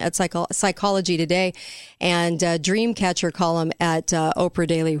column at Psychology Today and Dreamcatcher column at Oprah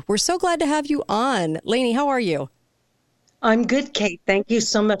Daily. We're so glad to have you on. Lainey, how are you? I'm good, Kate. Thank you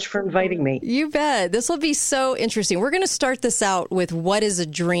so much for inviting me. You bet. This will be so interesting. We're going to start this out with what is a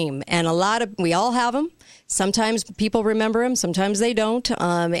dream. And we all have them. Sometimes people remember them, sometimes they don't.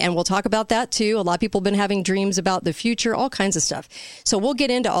 And we'll talk about that too. A lot of people have been having dreams about the future, all kinds of stuff. So we'll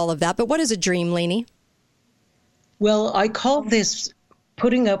get into all of that. But what is a dream, Lainey? Well, I call this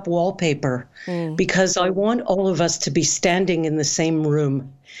putting up wallpaper because I want all of us to be standing in the same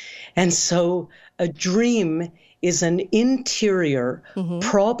room. And so a dream is an interior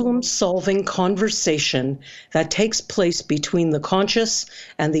problem-solving conversation that takes place between the conscious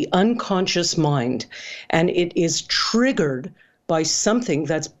and the unconscious mind. And it is triggered by something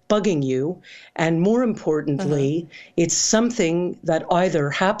that's bugging you. And more importantly, it's something that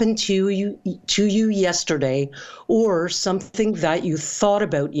either happened to you yesterday or something that you thought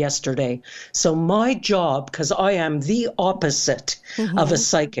about yesterday. So my job, because I am the opposite of a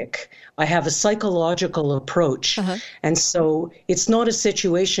psychic, I have a psychological approach. And so it's not a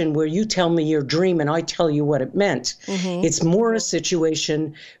situation where you tell me your dream and I tell you what it meant. It's more a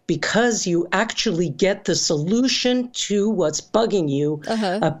situation because you actually get the solution to what's bugging you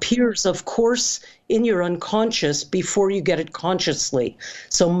appears, of course, in your unconscious before you get it consciously.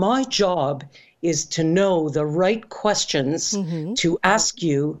 So my job is to know the right questions to ask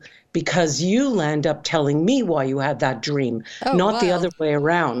you, because you'll end up telling me why you had that dream, not the other way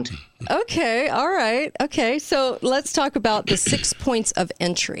around. Okay. All right. Okay. So let's talk about the 6 points of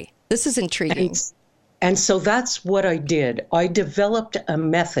entry. This is intriguing. And so that's what I did. I developed a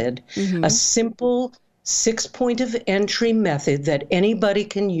method, a simple 6 point of entry method that anybody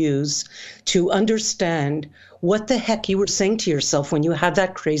can use to understand what the heck you were saying to yourself when you had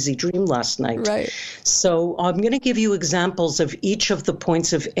that crazy dream last night. Right. So I'm going to give you examples of each of the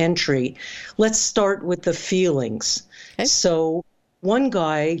points of entry. Let's start with the feelings. Okay. So one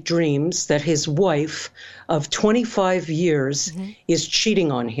guy dreams that his wife of 25 years is cheating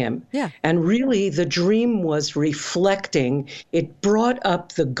on him. Yeah. And really, the dream was reflecting, it brought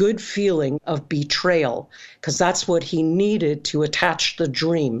up the good feeling of betrayal, because that's what he needed to attach the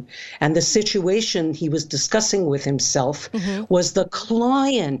dream. And the situation he was discussing with himself was the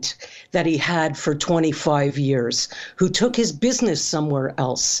client that he had for 25 years who took his business somewhere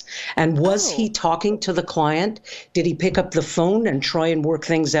else. And was he talking to the client? Did he pick up the phone and try and work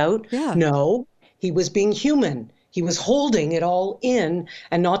things out? Yeah. No, he was being human. He was holding it all in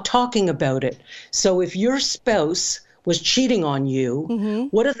and not talking about it. So if your spouse was cheating on you,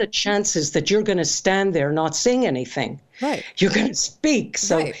 what are the chances that you're going to stand there not saying anything? Right. You're going to speak.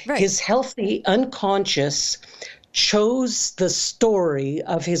 So right. his healthy unconscious chose the story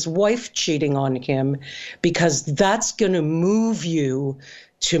of his wife cheating on him because that's going to move you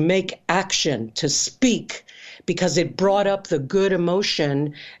to make action, to speak, because it brought up the good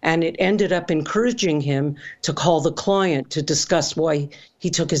emotion and it ended up encouraging him to call the client to discuss why he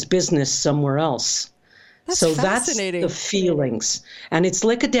took his business somewhere else. That's fascinating. That's the feelings. And it's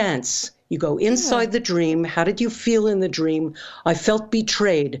like a dance. You go inside the dream. How did you feel in the dream? I felt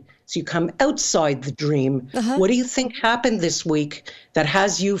betrayed. So you come outside the dream. What do you think happened this week that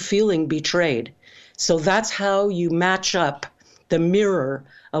has you feeling betrayed? So that's how you match up the mirror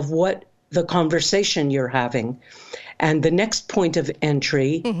of what the conversation you're having. And the next point of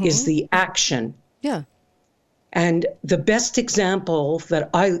entry is the action. Yeah. And the best example that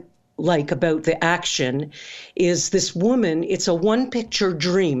I like about the action is this woman. It's a one-picture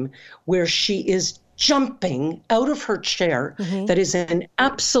dream where she is jumping out of her chair that is in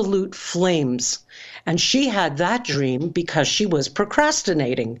absolute flames. And she had that dream because she was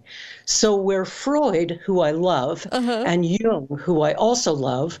procrastinating. So where Freud, who I love, and Jung, who I also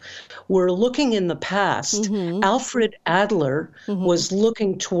love, were looking in the past, Alfred Adler was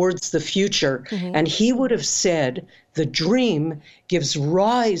looking towards the future. And he would have said, the dream gives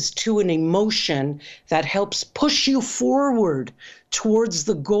rise to an emotion that helps push you forward towards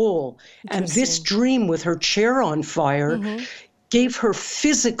the goal. And this dream with her chair on fire gave her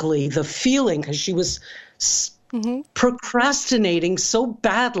physically the feeling, because she was procrastinating so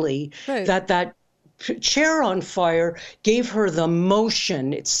badly that chair on fire gave her the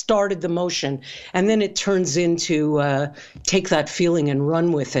motion. It started the motion. And then it turns into take that feeling and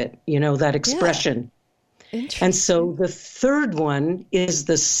run with it, that expression. And so the third one is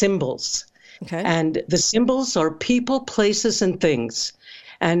the symbols. Okay. And the symbols are people, places, and things.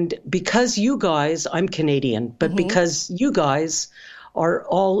 And because you guys, I'm Canadian, but because you guys are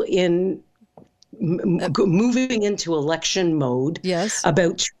all in moving into election mode. Yes.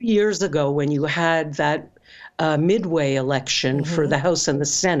 About 2 years ago, when you had that midway election for the House and the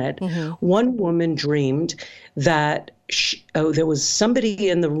Senate, one woman dreamed that there was somebody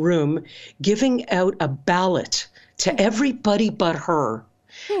in the room giving out a ballot to everybody but her.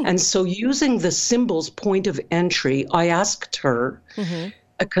 And so using the symbols point of entry, I asked her,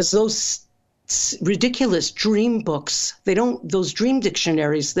 because those ridiculous dream books, those dream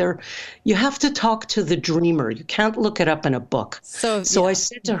dictionaries, you have to talk to the dreamer. You can't look it up in a book. So I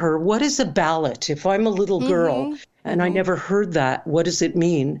said to her, what is a ballot? If I'm a little girl and I never heard that, what does it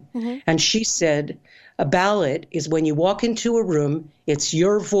mean? And she said, a ballot is when you walk into a room, it's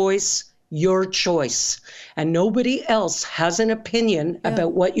your voice, your choice, and nobody else has an opinion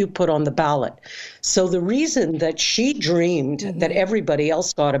about what you put on the ballot. So the reason that she dreamed that everybody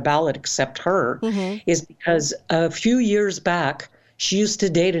else got a ballot except her is because a few years back, she used to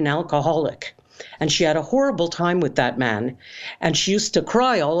date an alcoholic. And she had a horrible time with that man. And she used to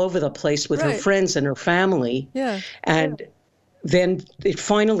cry all over the place with her friends and her family. Yeah. And then it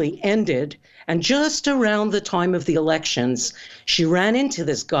finally ended. And just around the time of the elections, she ran into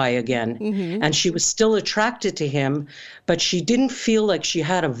this guy again. And she was still attracted to him, but she didn't feel like she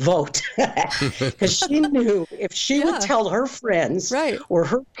had a vote. Because she knew if she would tell her friends or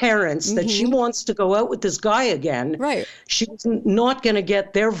her parents that she wants to go out with this guy again, she was not going to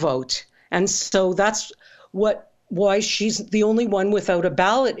get their vote. And so that's why she's the only one without a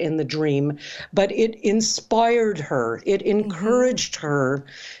ballot in the dream. But it inspired her. It encouraged her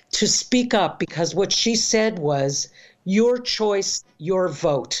to speak up, because what she said was, your choice, your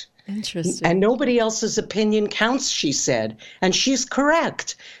vote. Interesting. And nobody else's opinion counts, she said. And she's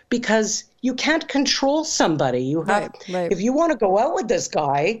correct, because you can't control somebody. You have, if you want to go out with this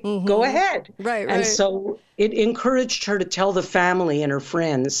guy, go ahead. And so it encouraged her to tell the family and her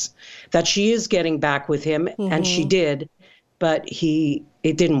friends that she is getting back with him, and she did, but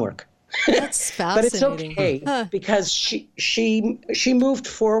it didn't work. That's fascinating. But it's okay because she moved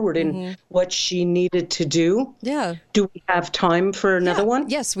forward in what she needed to do. Yeah. Do we have time for another one?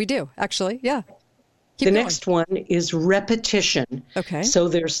 Yes, we do, actually. Yeah. The next one is repetition. Okay. So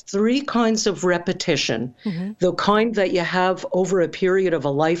there's 3 kinds of repetition. The kind that you have over a period of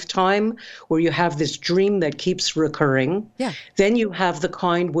a lifetime, where you have this dream that keeps recurring. Yeah. Then you have the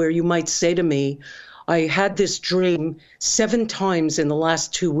kind where you might say to me, I had this dream 7 times in the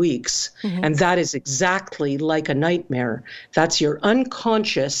last 2 weeks, and that is exactly like a nightmare. That's your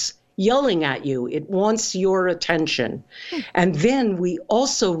unconscious yelling at you. It wants your attention. And then we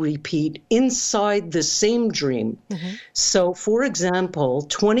also repeat inside the same dream. So, for example,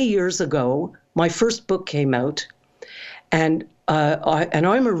 20 years ago, my first book came out, and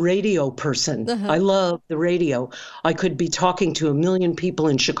I'm a radio person. I love the radio. I could be talking to 1 million people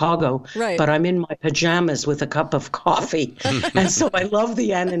in Chicago, but I'm in my pajamas with a cup of coffee. And so I love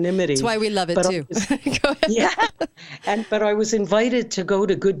the anonymity. That's why we love it too. Go ahead. Yeah. But I was invited to go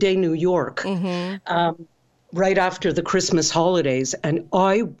to Good Day New York right after the Christmas holidays, and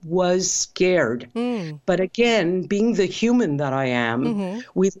I was scared. But again, being the human that I am,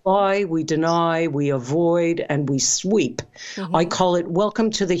 we lie, we deny, we avoid, and we sweep. I call it welcome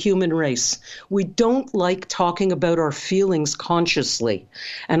to the human race. We don't like talking about our feelings consciously.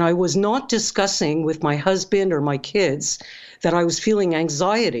 And I was not discussing with my husband or my kids that I was feeling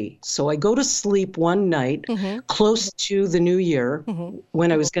anxiety. So I go to sleep one night close to the new year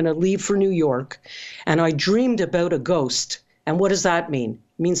when I was going to leave for New York, and I dreamed about a ghost. And what does that mean?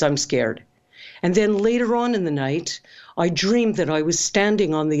 It means I'm scared. And then later on in the night, I dreamed that I was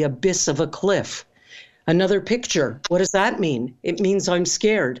standing on the abyss of a cliff. Another picture. What does that mean? It means I'm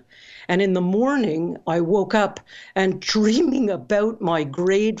scared. And in the morning, I woke up and dreaming about my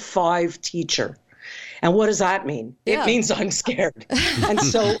grade 5 teacher. And what does that mean? It means I'm scared. And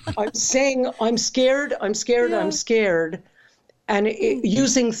so I'm saying, I'm scared, I'm scared, I'm scared. And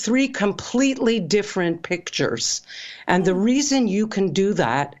using 3 completely different pictures. And the reason you can do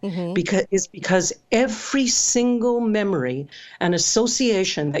that is because every single memory and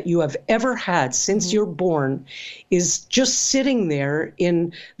association that you have ever had since you're born is just sitting there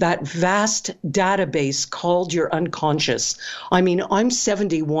in that vast database called your unconscious. I mean, I'm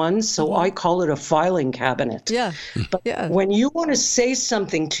 71, so I call it a filing cabinet. But when you want to say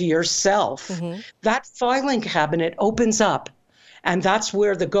something to yourself, that filing cabinet opens up. And that's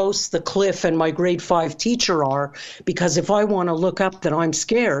where the ghosts, the cliff, and my grade 5 teacher are. Because if I want to look up that I'm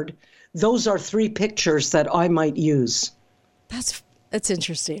scared, those are 3 pictures that I might use. That's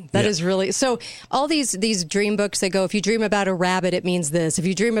interesting. That is really so. All these dream books, they go, if you dream about a rabbit, it means this. If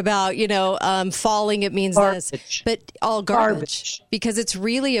you dream about falling, it means this. But all garbage because it's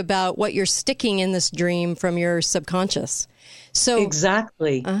really about what you're sticking in this dream from your subconscious. So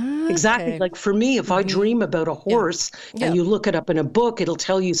exactly. Like for me, if I dream about a horse and you look it up in a book, it'll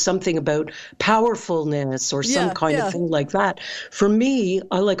tell you something about powerfulness or some kind of thing like that. For me,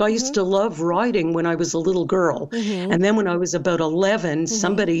 I used to love riding when I was a little girl. And then when I was about 11,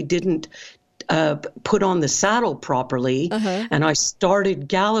 somebody didn't put on the saddle properly. And I started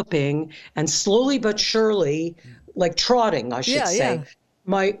galloping, and slowly but surely, like trotting, I should say.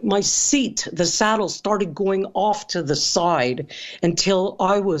 My seat, the saddle, started going off to the side until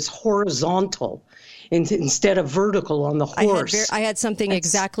I was horizontal instead of vertical on the horse. I had something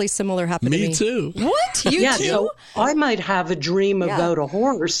exactly similar happen to me. Me too. What? You too? So I might have a dream about a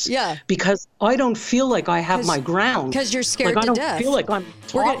horse because I don't feel like I have my ground. Because you're scared to death. I don't feel like I'm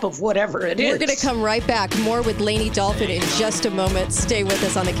top of whatever it is. We're going to come right back. More with Lainey Dolphin in just a moment. Stay with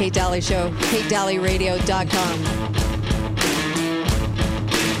us on the Kate Dalley Show, KateDalleyRadio.com.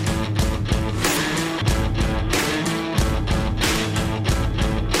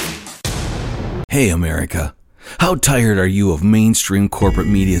 Hey, America. How tired are you of mainstream corporate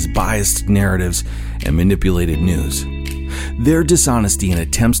media's biased narratives and manipulated news? Their dishonesty and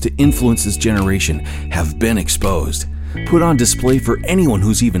attempts to influence this generation have been exposed, put on display for anyone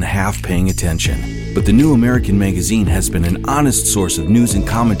who's even half paying attention. But the New American Magazine has been an honest source of news and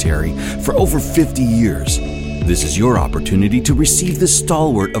commentary for over 50 years. This is your opportunity to receive the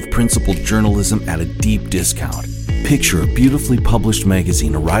stalwart of principled journalism at a deep discount. Picture a beautifully published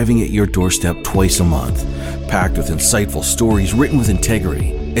magazine arriving at your doorstep twice a month, packed with insightful stories written with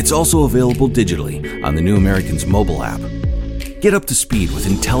integrity. It's also available digitally on the New American's mobile app. Get up to speed with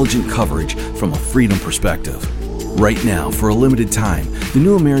intelligent coverage from a freedom perspective. Right now, for a limited time, the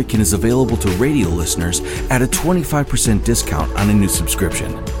New American is available to radio listeners at a 25% discount on a new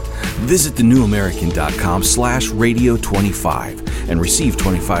subscription. Visit thenewamerican.com/radio25 and receive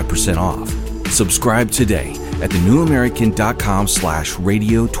 25% off. Subscribe today at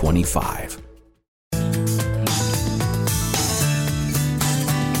thenewamerican.com/radio25.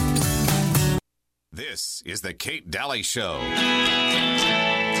 This is the Kate Dalley Show.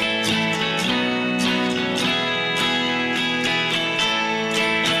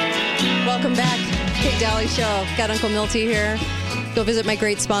 Welcome back. Kate Dalley Show. Got Uncle Milty here. Go visit my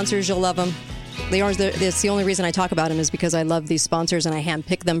great sponsors. You'll love them. It's the only reason I talk about them is because I love these sponsors and I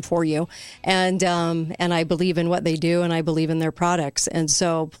handpick them for you. And I believe in what they do and I believe in their products. And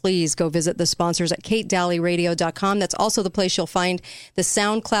so please go visit the sponsors at katedalleyradio.com. That's also the place you'll find the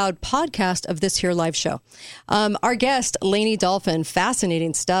SoundCloud podcast of this here live show. Our guest, Lainey Dolphin.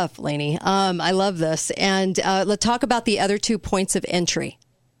 Fascinating stuff, Lainey. I love this. And let's talk about the other 2 points of entry,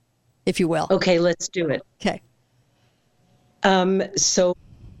 if you will. Okay, let's do it. Okay. So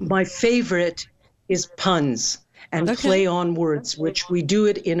my favorite is puns and play on words, which we do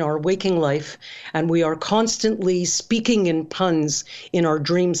it in our waking life, and we are constantly speaking in puns in our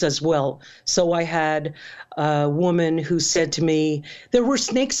dreams as well. So I had a woman who said to me, there were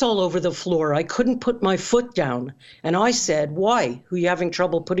snakes all over the floor. I couldn't put my foot down. And I said, why? Who are you having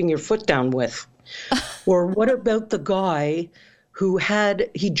trouble putting your foot down with? Or what about the guy who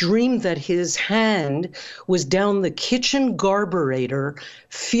he dreamed that his hand was down the kitchen garburator,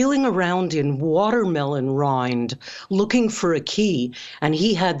 feeling around in watermelon rind, looking for a key. And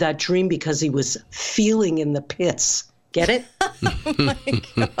he had that dream because he was feeling in the pits. Get it? Oh my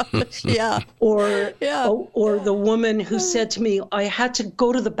gosh, yeah. Or the woman who said to me, I had to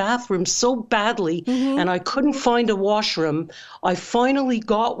go to the bathroom so badly and I couldn't find a washroom. I finally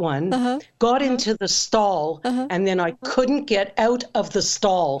got one, got into the stall, and then I couldn't get out of the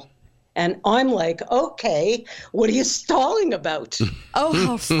stall. And I'm like, okay, what are you stalling about? Oh,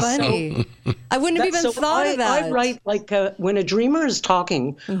 how funny. I wouldn't have even thought of that. I write like when a dreamer is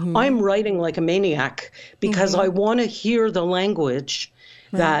talking, I'm writing like a maniac because I want to hear the language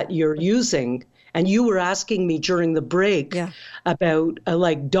that you're using. And you were asking me during the break about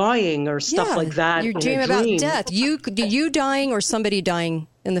like dying or stuff like that. You dream about death. You dying or somebody dying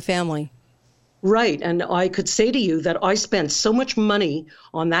in the family? Right. And I could say to you that I spent so much money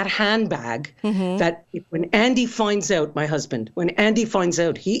on that handbag that when Andy finds out, my husband, when Andy finds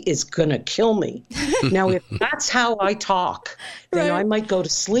out, he is going to kill me. Now, if that's how I talk, then I might go to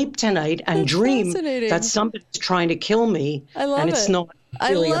sleep tonight and dream that somebody's trying to kill me. And it's not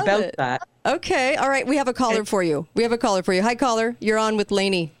really about that. Okay. All right. We have a caller for you. Hi, caller. You're on with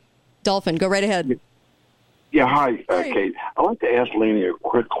Lainey Dolphin. Go right ahead. Yeah, hi, Kate. I'd like to ask Lainey a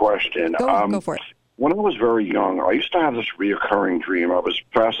quick question. Go for it. When I was very young, I used to have this reoccurring dream. I was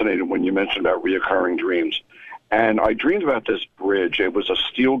fascinated when you mentioned about reoccurring dreams. And I dreamed about this bridge. It was a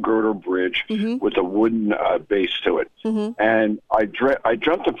steel girder bridge with a wooden base to it. And I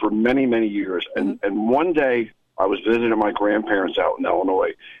dreamt it for many, many years. And one day I was visiting my grandparents out in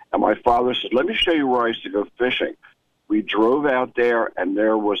Illinois. And my father said, let me show you where I used to go fishing. We drove out there, and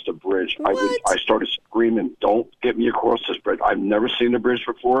there was the bridge. I started screaming, don't get me across this bridge. I've never seen the bridge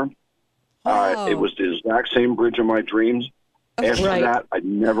before. It was the exact same bridge in my dreams. After that, I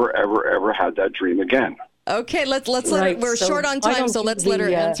never, ever, ever had that dream again. Okay, let's let her, we're short on time, so let's let her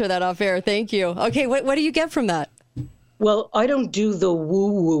answer that off air. Thank you. Okay, what do you get from that? Well, I don't do the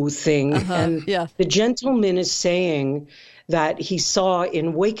woo-woo thing. And the gentleman is saying that he saw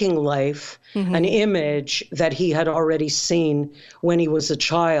in waking life an image that he had already seen when he was a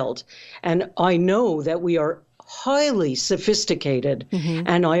child. And I know that we are highly sophisticated,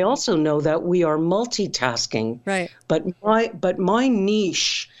 and I also know that we are multitasking. Right. But my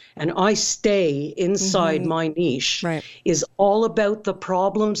niche, and I stay inside my niche, is all about the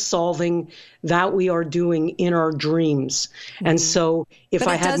problem solving that we are doing in our dreams. And so if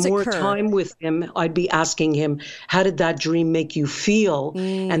I had more time with him, I'd be asking him, how did that dream make you feel?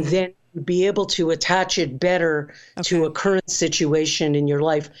 And then be able to attach it better to a current situation in your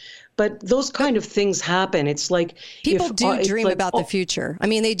life. But those kind of things happen. It's like people do dream about the future. I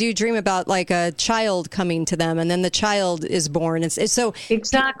mean, they do dream about like a child coming to them, and then the child is born. It's so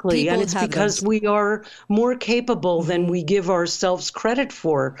exactly, and it's because we are more capable than we give ourselves credit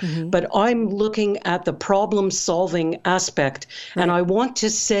for. But I'm looking at the problem-solving aspect, and I want to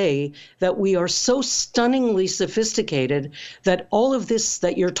say that we are so stunningly sophisticated that all of this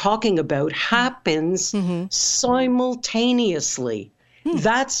that you're talking about happens simultaneously.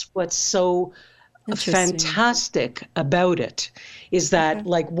 That's what's so fantastic about it, is that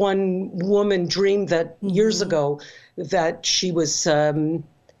like one woman dreamed that years ago that she was, I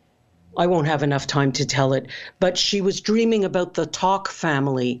won't have enough time to tell it, but she was dreaming about the Talk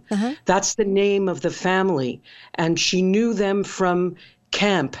family. That's the name of the family. And she knew them from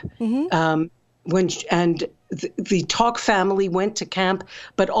camp. the Talk family went to camp,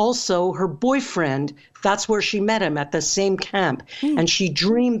 but also her boyfriend, that's where she met him, at the same camp. And she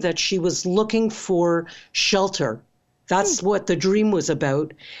dreamed that she was looking for shelter. That's what the dream was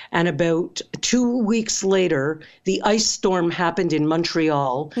about. And about 2 weeks later, the ice storm happened in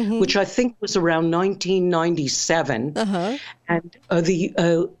Montreal, which I think was around 1997. And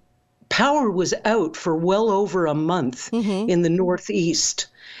the power was out for well over a month in the Northeast.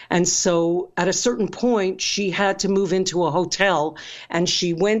 And so at a certain point, she had to move into a hotel, and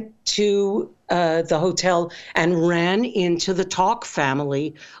she went to the hotel and ran into the Talk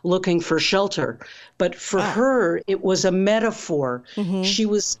family looking for shelter. But for her, it was a metaphor. She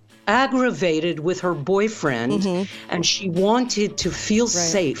was aggravated with her boyfriend, and she wanted to feel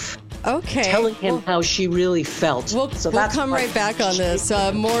safe. Telling him how she really felt. We'll come right back on this.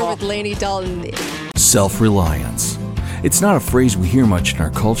 More with Lainey Dalton. Self-reliance. It's not a phrase we hear much in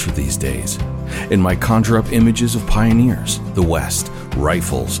our culture these days. It might conjure up images of pioneers, the West,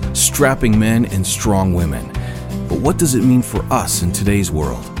 rifles, strapping men, and strong women. But what does it mean for us in today's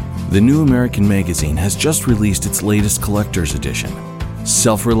world? The New American Magazine has just released its latest collector's edition,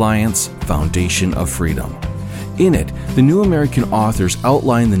 Self-Reliance, Foundation of Freedom. In it, the New American authors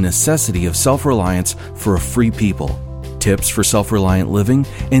outline the necessity of self-reliance for a free people, tips for self-reliant living,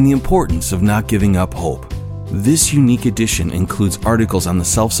 and the importance of not giving up hope. This unique edition includes articles on the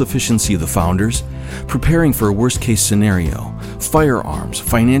self-sufficiency of the founders, preparing for a worst-case scenario, firearms,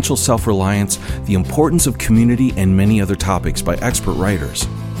 financial self-reliance, the importance of community, and many other topics by expert writers.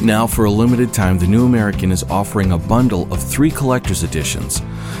 Now, for a limited time, the New American is offering a bundle of 3 collector's editions,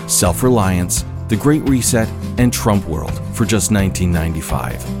 Self-Reliance, The Great Reset, and Trump World for just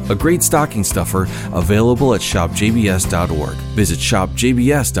 $19.95. A great stocking stuffer available at shopjbs.org. Visit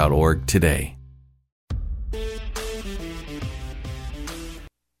shopjbs.org today.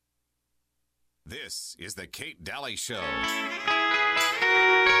 This is the Kate Dalley Show.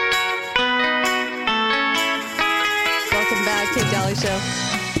 Welcome back, Kate Dalley Show.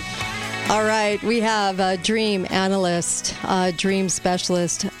 All right, we have a dream analyst, dream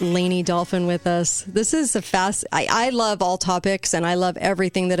specialist, Lainey Dolphin with us. This is I love all topics, and I love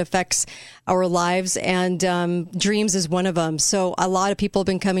everything that affects our lives, and dreams is one of them. So a lot of people have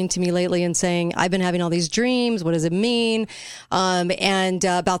been coming to me lately and saying, I've been having all these dreams. What does it mean? And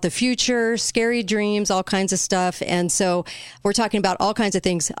about the future, scary dreams, all kinds of stuff. And so we're talking about all kinds of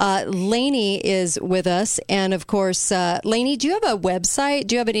things. Lainey is with us. And of course, Lainey, do you have a website?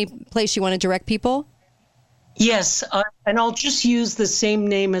 Do you have any place you want to direct people? Yes, and I'll just use the same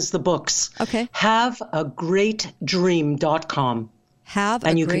name as the books. Okay. HaveAGreatDream.com.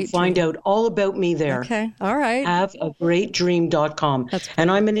 And you can find out all about me there. Okay, all right. HaveAGreatDream.com. And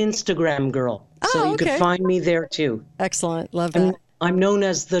I'm an Instagram girl, so you can find me there too. Excellent, love that. I'm known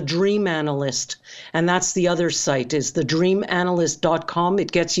as the Dream Analyst, and that's the other site, is thedreamanalyst.com.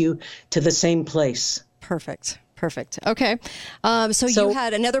 It gets you to the same place. Perfect. Okay, so you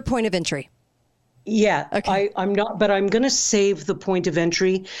had another point of entry. Yeah, okay. I'm not, but I'm going to save the point of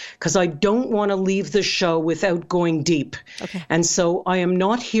entry because I don't want to leave the show without going deep. Okay. And so I am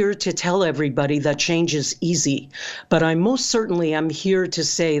not here to tell everybody that change is easy, but I most certainly am here to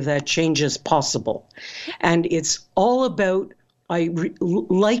say that change is possible. And it's all about, I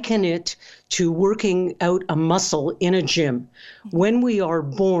liken it to working out a muscle in a gym. When we are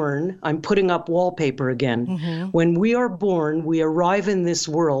born, I'm putting up wallpaper again. When we are born, we arrive in this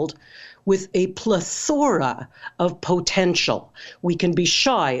world with a plethora of potential. We can be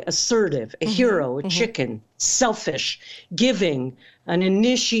shy, assertive, a hero, a chicken, selfish, giving, an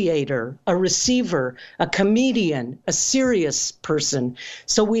initiator, a receiver, a comedian, a serious person.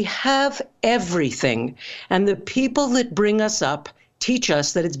 So we have everything. And the people that bring us up teach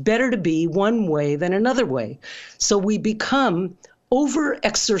us that it's better to be one way than another way. So we become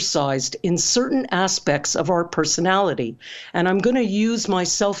over-exercised in certain aspects of our personality. And I'm going to use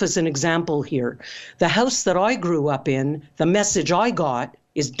myself as an example here. The house that I grew up in, the message I got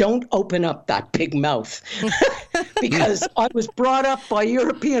is don't open up that big mouth. Because I was brought up by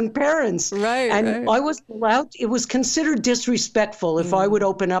European parents. And I was allowed, it was considered disrespectful if I would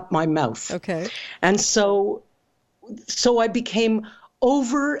open up my mouth. Okay. And so I became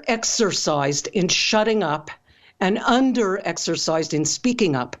over-exercised in shutting up and under-exercised in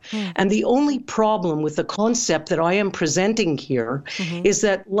speaking up. And the only problem with the concept that I am presenting here is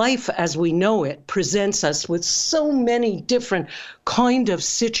that life as we know it presents us with so many different kind of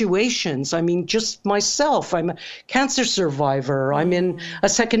situations. I mean, just myself, I'm a cancer survivor. I'm in a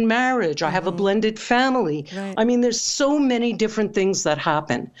second marriage. I have a blended family. Right. I mean, there's so many different things that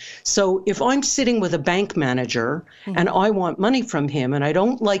happen. So if I'm sitting with a bank manager and I want money from him and I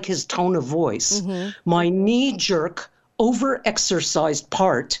don't like his tone of voice, my knee-jerk, over-exercised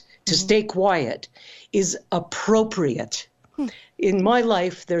part to stay quiet is appropriate. In my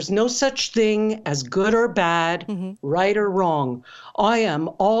life, there's no such thing as good or bad, right or wrong. I am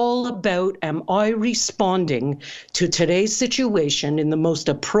all about, am I responding to today's situation in the most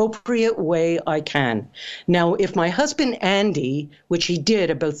appropriate way I can? Now, if my husband, Andy, which he did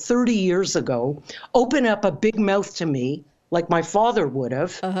about 30 years ago, opened up a big mouth to me, like my father would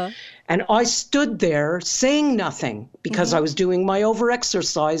have, and I stood there saying nothing because I was doing my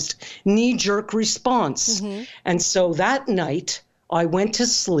overexercised knee-jerk response. And so that night, I went to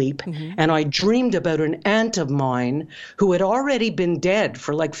sleep and I dreamed about an aunt of mine who had already been dead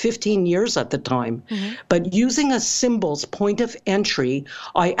for like 15 years at the time. But using a symbol's point of entry,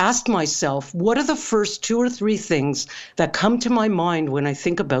 I asked myself, what are the first 2 or 3 things that come to my mind when I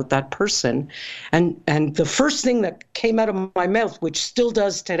think about that person? And the first thing that came out of my mouth, which still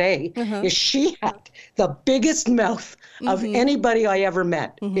does today, is she had the biggest mouth of anybody I ever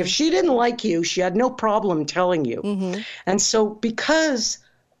met. If she didn't like you, she had no problem telling you. And so because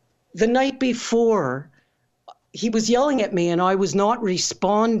the night before he was yelling at me and I was not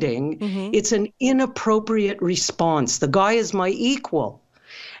responding, it's an inappropriate response. The guy is my equal.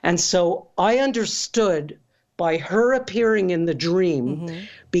 And so I understood by her appearing in the dream,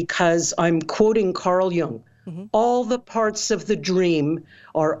 because I'm quoting Carl Jung, all the parts of the dream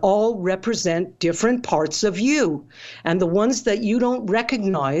are all represent different parts of you. And the ones that you don't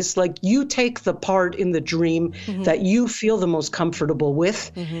recognize, like you take the part in the dream that you feel the most comfortable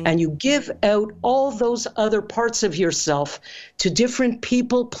with, and you give out all those other parts of yourself to different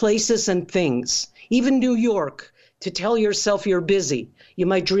people, places, and things. Even New York, to tell yourself you're busy. You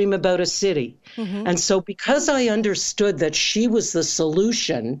might dream about a city. And so because I understood that she was the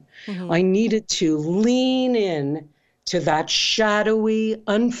solution, I needed to lean in to that shadowy,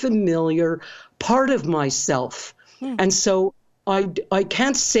 unfamiliar part of myself. And so I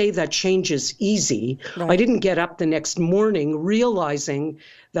can't say that change is easy. I didn't get up the next morning realizing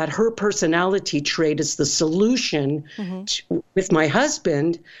that her personality trait is the solution with my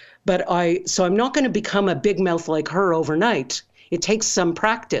husband. But so I'm not going to become a big mouth like her overnight. It takes some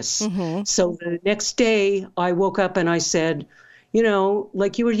practice. So the next day I woke up and I said, you know,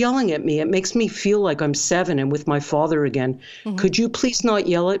 like you were yelling at me. It makes me feel like I'm 7 and with my father again. Could you please not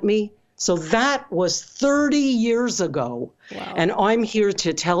yell at me? So that was 30 years ago. Wow. And I'm here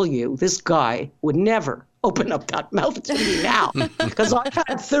to tell you, this guy would never open up that mouth to me now because I've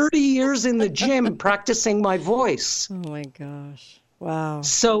had 30 years in the gym practicing my voice. Oh my gosh. Wow.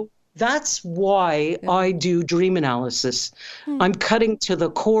 So that's why I do dream analysis. I'm cutting to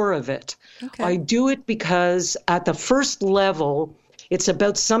the core of it. I do it because at the first level, it's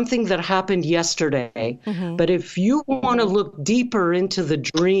about something that happened yesterday. But if you want to look deeper into the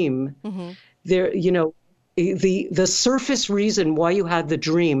dream, there, you know, the surface reason why you had the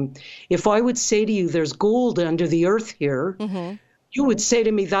dream, if I would say to you, there's gold under the earth here, you would say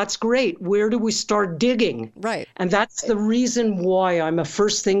to me, that's great. Where do we start digging? Right. And that's the reason why I'm a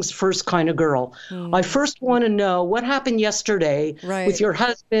first things first kind of girl. I first want to know what happened yesterday with your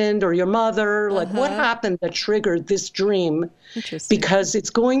husband or your mother. Like what happened that triggered this dream? Because it's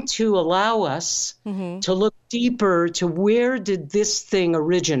going to allow us to look deeper to where did this thing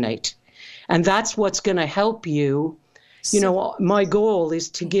originate? And that's what's going to help you. You know, my goal is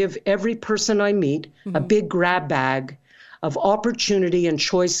to give every person I meet a big grab bag of opportunity and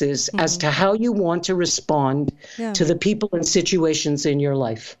choices as to how you want to respond to the people and situations in your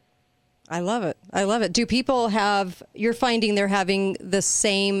life. I love it. I love it. Do people you're finding they're having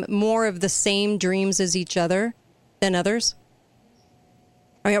more of the same dreams as each other than others?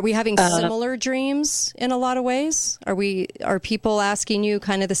 Are we having similar dreams in a lot of ways? Are people asking you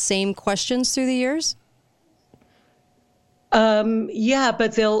kind of the same questions through the years? Yeah,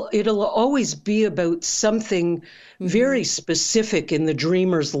 but it'll always be about something very specific in the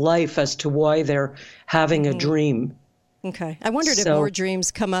dreamer's life as to why they're having a dream. Okay. I wondered if more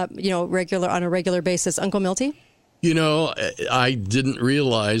dreams come up, on a regular basis. Uncle Milty? You know, I didn't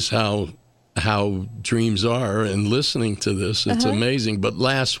realize how dreams are, and listening to this, it's amazing. But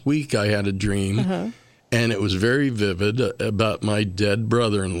last week I had a dream, and it was very vivid about my dead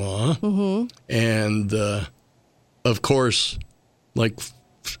brother-in-law. And of course, like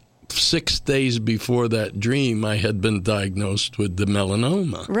 6 days before that dream, I had been diagnosed with the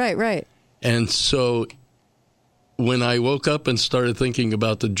melanoma. Right. And so when I woke up and started thinking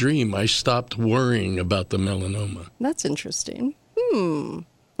about the dream, I stopped worrying about the melanoma. That's interesting. Okay.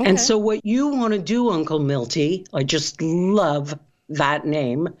 And so what you want to do, Uncle Milty, I just love that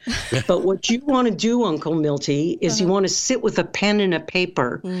name, but what you want to do, Uncle Milty, is you want to sit with a pen and a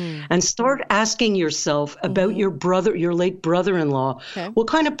paper and start asking yourself about your brother, your late brother-in-law. Okay. What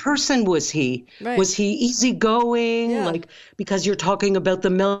kind of person was he? Right. Was he easygoing? Yeah. Like, because you're talking about the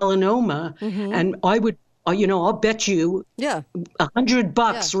melanoma, and I would, I'll bet you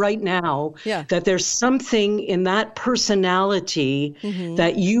 $100 right now that there's something in that personality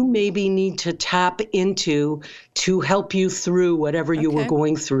that you maybe need to tap into to help you through whatever you were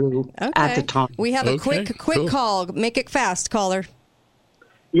going through at the time. We have a quick call. Make it fast, caller.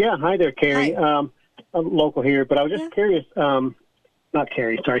 Yeah, hi there, Carrie. Hi. I'm local here, but I was just curious. Not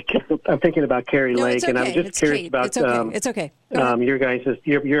Carrie, sorry. I'm thinking about Carrie Lake, and I'm just curious about your guys'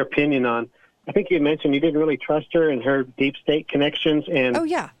 your opinion on. I think you mentioned you didn't really trust her and her deep state connections. And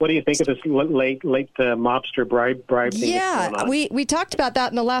what do you think of this late mobster bribe thing? Yeah, we talked about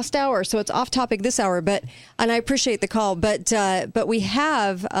that in the last hour, so it's off topic this hour. And I appreciate the call, but we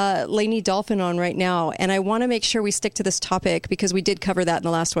have Lainey Dolphin on right now, and I want to make sure we stick to this topic because we did cover that in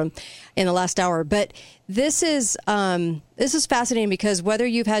the last hour. But this is fascinating because whether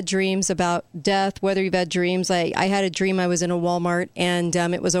you've had dreams about death, whether you've had dreams, I had a dream I was in a Walmart and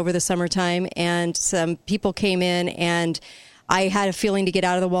it was over the summertime and some people came in and I had a feeling to get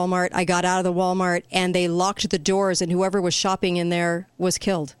out of the Walmart. I got out of the Walmart and they locked the doors and whoever was shopping in there was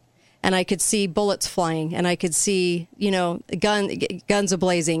killed. And I could see bullets flying and I could see, guns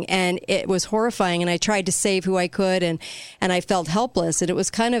ablazing and it was horrifying. And I tried to save who I could and I felt helpless. And it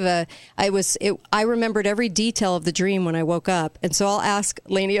was kind of I remembered every detail of the dream when I woke up. And so I'll ask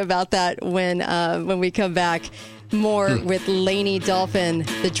Lainey about that when we come back. More with Lainey Dolphin,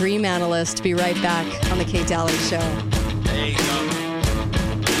 the dream analyst. Be right back on the Kate Dalley Show. There you go.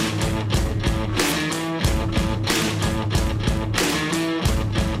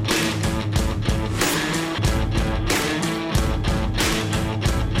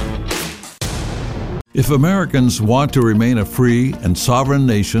 If Americans want to remain a free and sovereign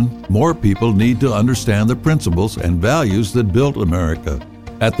nation, more people need to understand the principles and values that built America.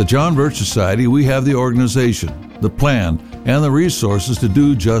 At the John Birch Society, we have the organization, the plan, and the resources to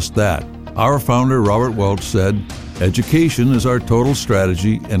do just that. Our founder, Robert Welch, said, "Education is our total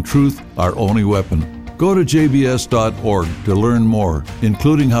strategy and truth our only weapon." Go to jbs.org to learn more,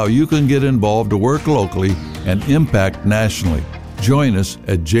 including how you can get involved to work locally and impact nationally. Join us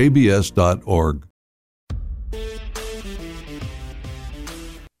at jbs.org.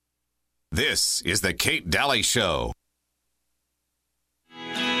 This is the Kate Dalley Show.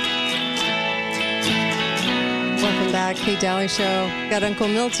 Welcome back, Kate Dalley Show. Got Uncle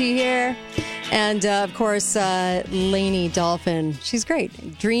Milty here. And, of course, Lainey Dolphin. She's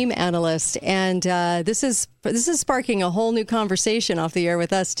great. Dream analyst. And this is sparking a whole new conversation off the air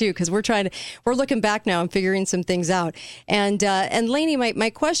with us, too, because we're looking back now and figuring some things out. And Lainey, my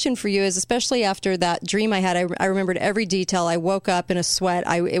question for you is, especially after that dream I had, I remembered every detail. I woke up in a sweat.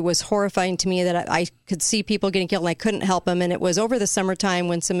 It was horrifying to me that I could see people getting killed and I couldn't help them. And it was over the summertime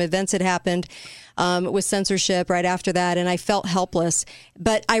when some events had happened with censorship right after that. And I felt helpless.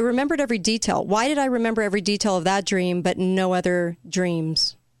 But I remembered every detail. Why did I remember every detail of that dream, but no other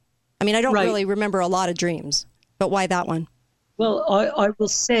dreams? I mean, I don't really remember a lot of dreams, but why that one? Well, I will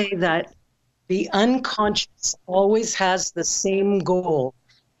say that the unconscious always has the same goal.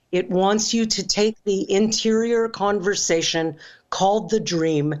 It wants you to take the interior conversation called the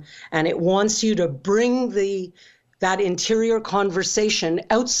dream, and it wants you to bring that interior conversation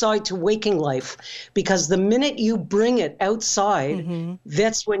outside to waking life, because the minute you bring it outside,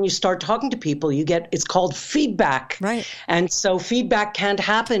 that's when you start talking to people. It's called feedback. Right. And so feedback can't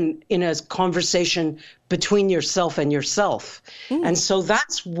happen in a conversation between yourself and yourself. And so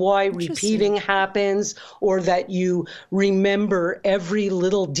that's why repeating happens, or that you remember every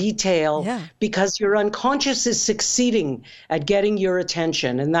little detail, because your unconscious is succeeding at getting your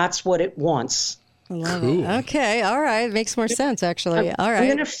attention, and that's what it wants. Love it. Okay. All right. Makes more sense, actually. All right. I'm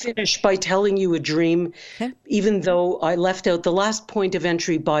going to finish by telling you a dream, even though I left out the last point of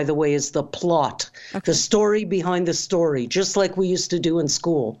entry, by the way, is the plot, the story behind the story, just like we used to do in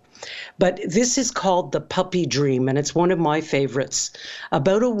school. But this is called The Puppy Dream, and it's one of my favorites,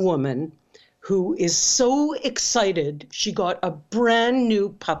 about a woman who is so excited. She got a brand new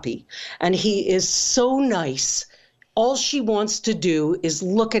puppy, and he is so nice. All she wants to do is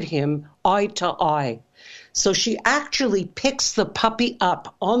look at him eye to eye. So she actually picks the puppy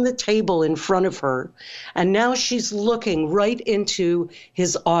up on the table in front of her, and now she's looking right into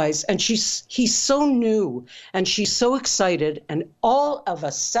his eyes, and he's so new, and she's so excited, and all of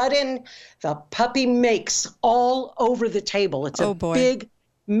a sudden, the puppy makes all over the table. It's a big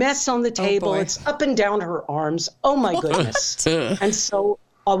mess on the table. It's up and down her arms. Oh, my goodness. And so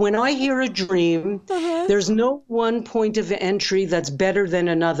when I hear a dream, there's no one point of entry that's better than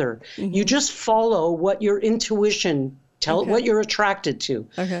another. You just follow what your intuition what you're attracted to.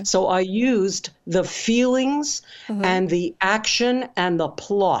 So I used the feelings and the action and the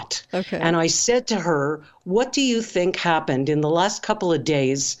plot. And I said to her, what do you think happened in the last couple of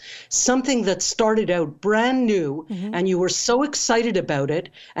days? Something that started out brand new and you were so excited about it.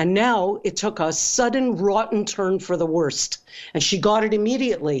 And now it took a sudden rotten turn for the worst. And she got it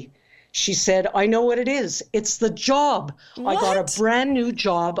immediately. She said, I know what it is. It's the job. What? I got a brand new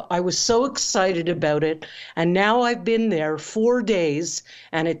job. I was so excited about it. And now I've been there 4 days.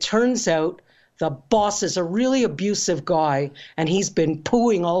 And it turns out the boss is a really abusive guy. And he's been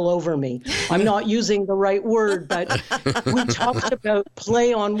pooing all over me. I'm not using the right word, but we talked about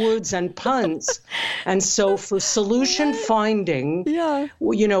play on words and puns. And so for solution finding,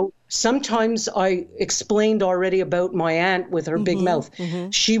 you know, sometimes I explained already about my aunt with her big mouth.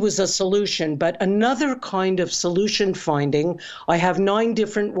 She was a solution, but another kind of solution finding, I have 9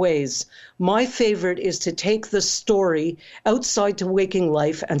 different ways. My favorite is to take the story outside to waking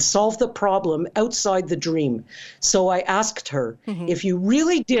life and solve the problem outside the dream. So I asked her, if you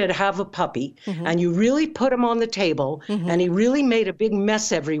really did have a puppy and you really put him on the table and he really made a big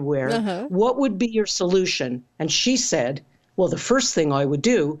mess everywhere, what would be your solution? And she said, well, the first thing I would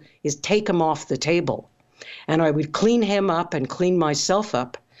do is take him off the table. And I would clean him up and clean myself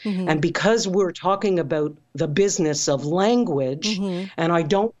up. And because we're talking about the business of language, and I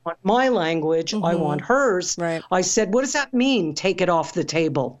don't want my language, I want hers, I said, what does that mean, take it off the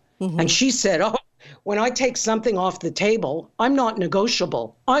table? And she said, oh, when I take something off the table, I'm not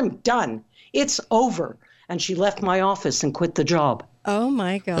negotiable. I'm done. It's over. And she left my office and quit the job. Oh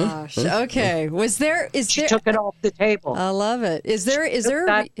my gosh. Okay. She took it off the table. I love it. Is there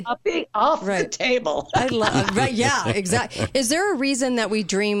that puppy off the table? I love yeah, exactly. Is there a reason that we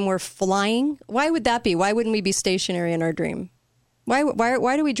dream we're flying? Why would that be? Why wouldn't we be stationary in our dream? Why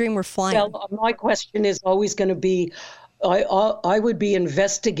do we dream we're flying? Well, my question is always going to be, I would be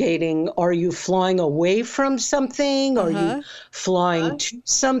investigating, are you flying away from something? Are you flying to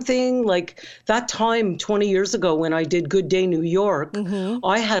something? Like that time 20 years ago when I did Good Day New York,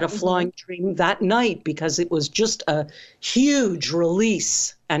 I had a flying dream that night because it was just a huge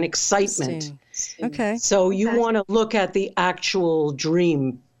release and excitement. Okay. So you want to look at the actual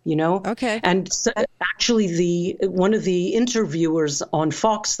dream, you know? Okay. And so actually one of the interviewers on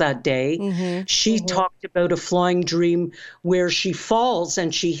Fox that day, she talked about a flying dream where she falls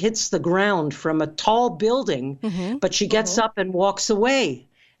and she hits the ground from a tall building, but she gets up and walks away.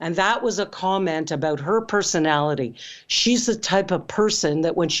 And that was a comment about her personality. She's the type of person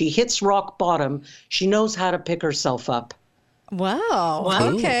that when she hits rock bottom, she knows how to pick herself up.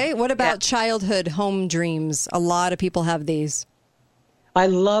 Wow. Okay. What about childhood home dreams? A lot of people have these. I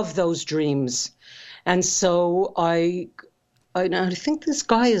love those dreams. And so I think this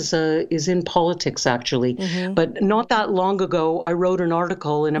guy is in politics, actually. But not that long ago, I wrote an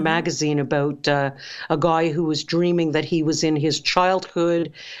article in a magazine about a guy who was dreaming that he was in his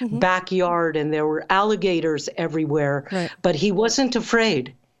childhood backyard and there were alligators everywhere, but he wasn't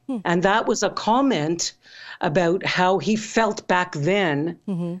afraid. And that was a comment about how he felt back then,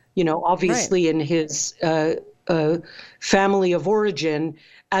 you know, obviously in his family of origin,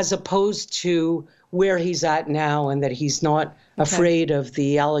 as opposed to where he's at now and that he's not afraid of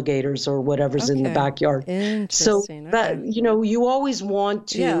the alligators or whatever's in the backyard. So that, you know, you always want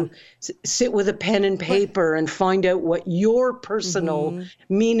to sit with a pen and paper and find out what your personal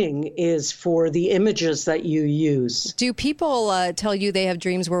meaning is for the images that you use. Do people tell you they have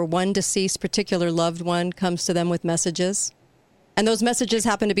dreams where one deceased particular loved one comes to them with messages? And those messages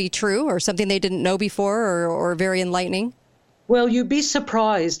happen to be true or something they didn't know before or very enlightening? Well, you'd be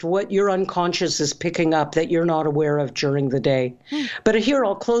surprised what your unconscious is picking up that you're not aware of during the day. But here,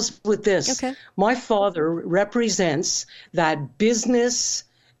 I'll close with this. My father represents that business,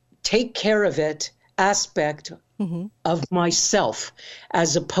 take care of it aspect of myself,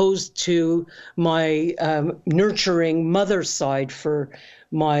 as opposed to my nurturing mother side for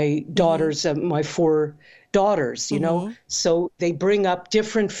my daughters, my 4 daughters, you know. So they bring up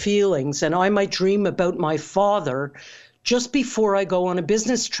different feelings. And I might dream about my father just before I go on a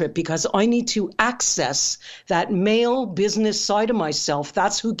business trip, because I need to access that male business side of myself.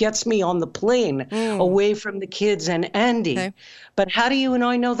 That's who gets me on the plane away from the kids and Andy. Okay. But how do you and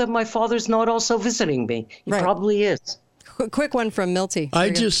I know that my father's not also visiting me? He probably is. Quick one from Milty. I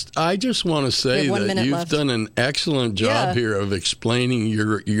just want to say that you've done an excellent job here of explaining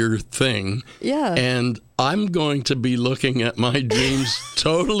your thing. Yeah. And I'm going to be looking at my dreams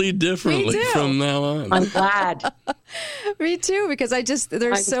totally differently from now on. I'm glad. Me too, because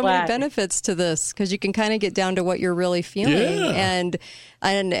there's so many benefits to this, because you can kind of get down to what you're really feeling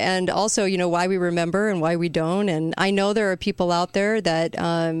and also, why we remember and why we don't. And I know there are people out there that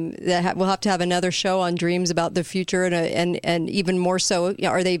we'll have to have another show on dreams about the future and even more so,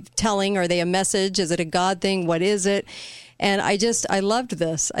 are they telling? Are they a message? Is it a God thing? What is it? And I loved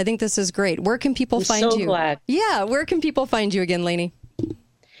this. I think this is great. Where can people find you? I'm so glad. Yeah, where can people find you again, Lainey?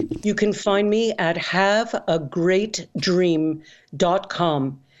 You can find me at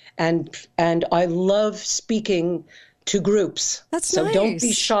haveagreatdream.com. And I love speaking to groups. That's nice. So don't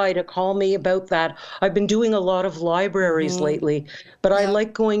be shy to call me about that. I've been doing a lot of libraries lately, but I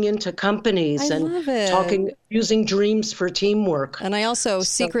like going into companies and talking, using dreams for teamwork. And I also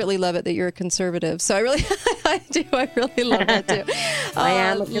secretly love it that you're a conservative. So I really do. I really love that too. I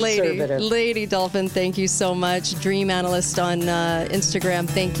am a conservative. Lady Dolphin, thank you so much. Dream Analyst on Instagram,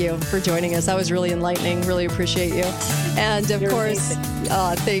 thank you for joining us. That was really enlightening. Really appreciate you. And of course,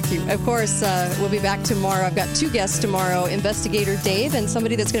 thank you. Of course, we'll be back tomorrow. I've got 2 guests tomorrow, Investigator Dave and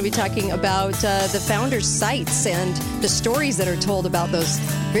somebody that's going to be talking about the founders' sites and the stories that are told about those.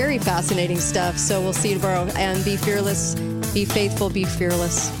 Very fascinating stuff. So we'll see you tomorrow. And be fearless, be faithful, be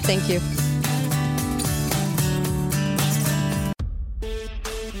fearless. Thank you.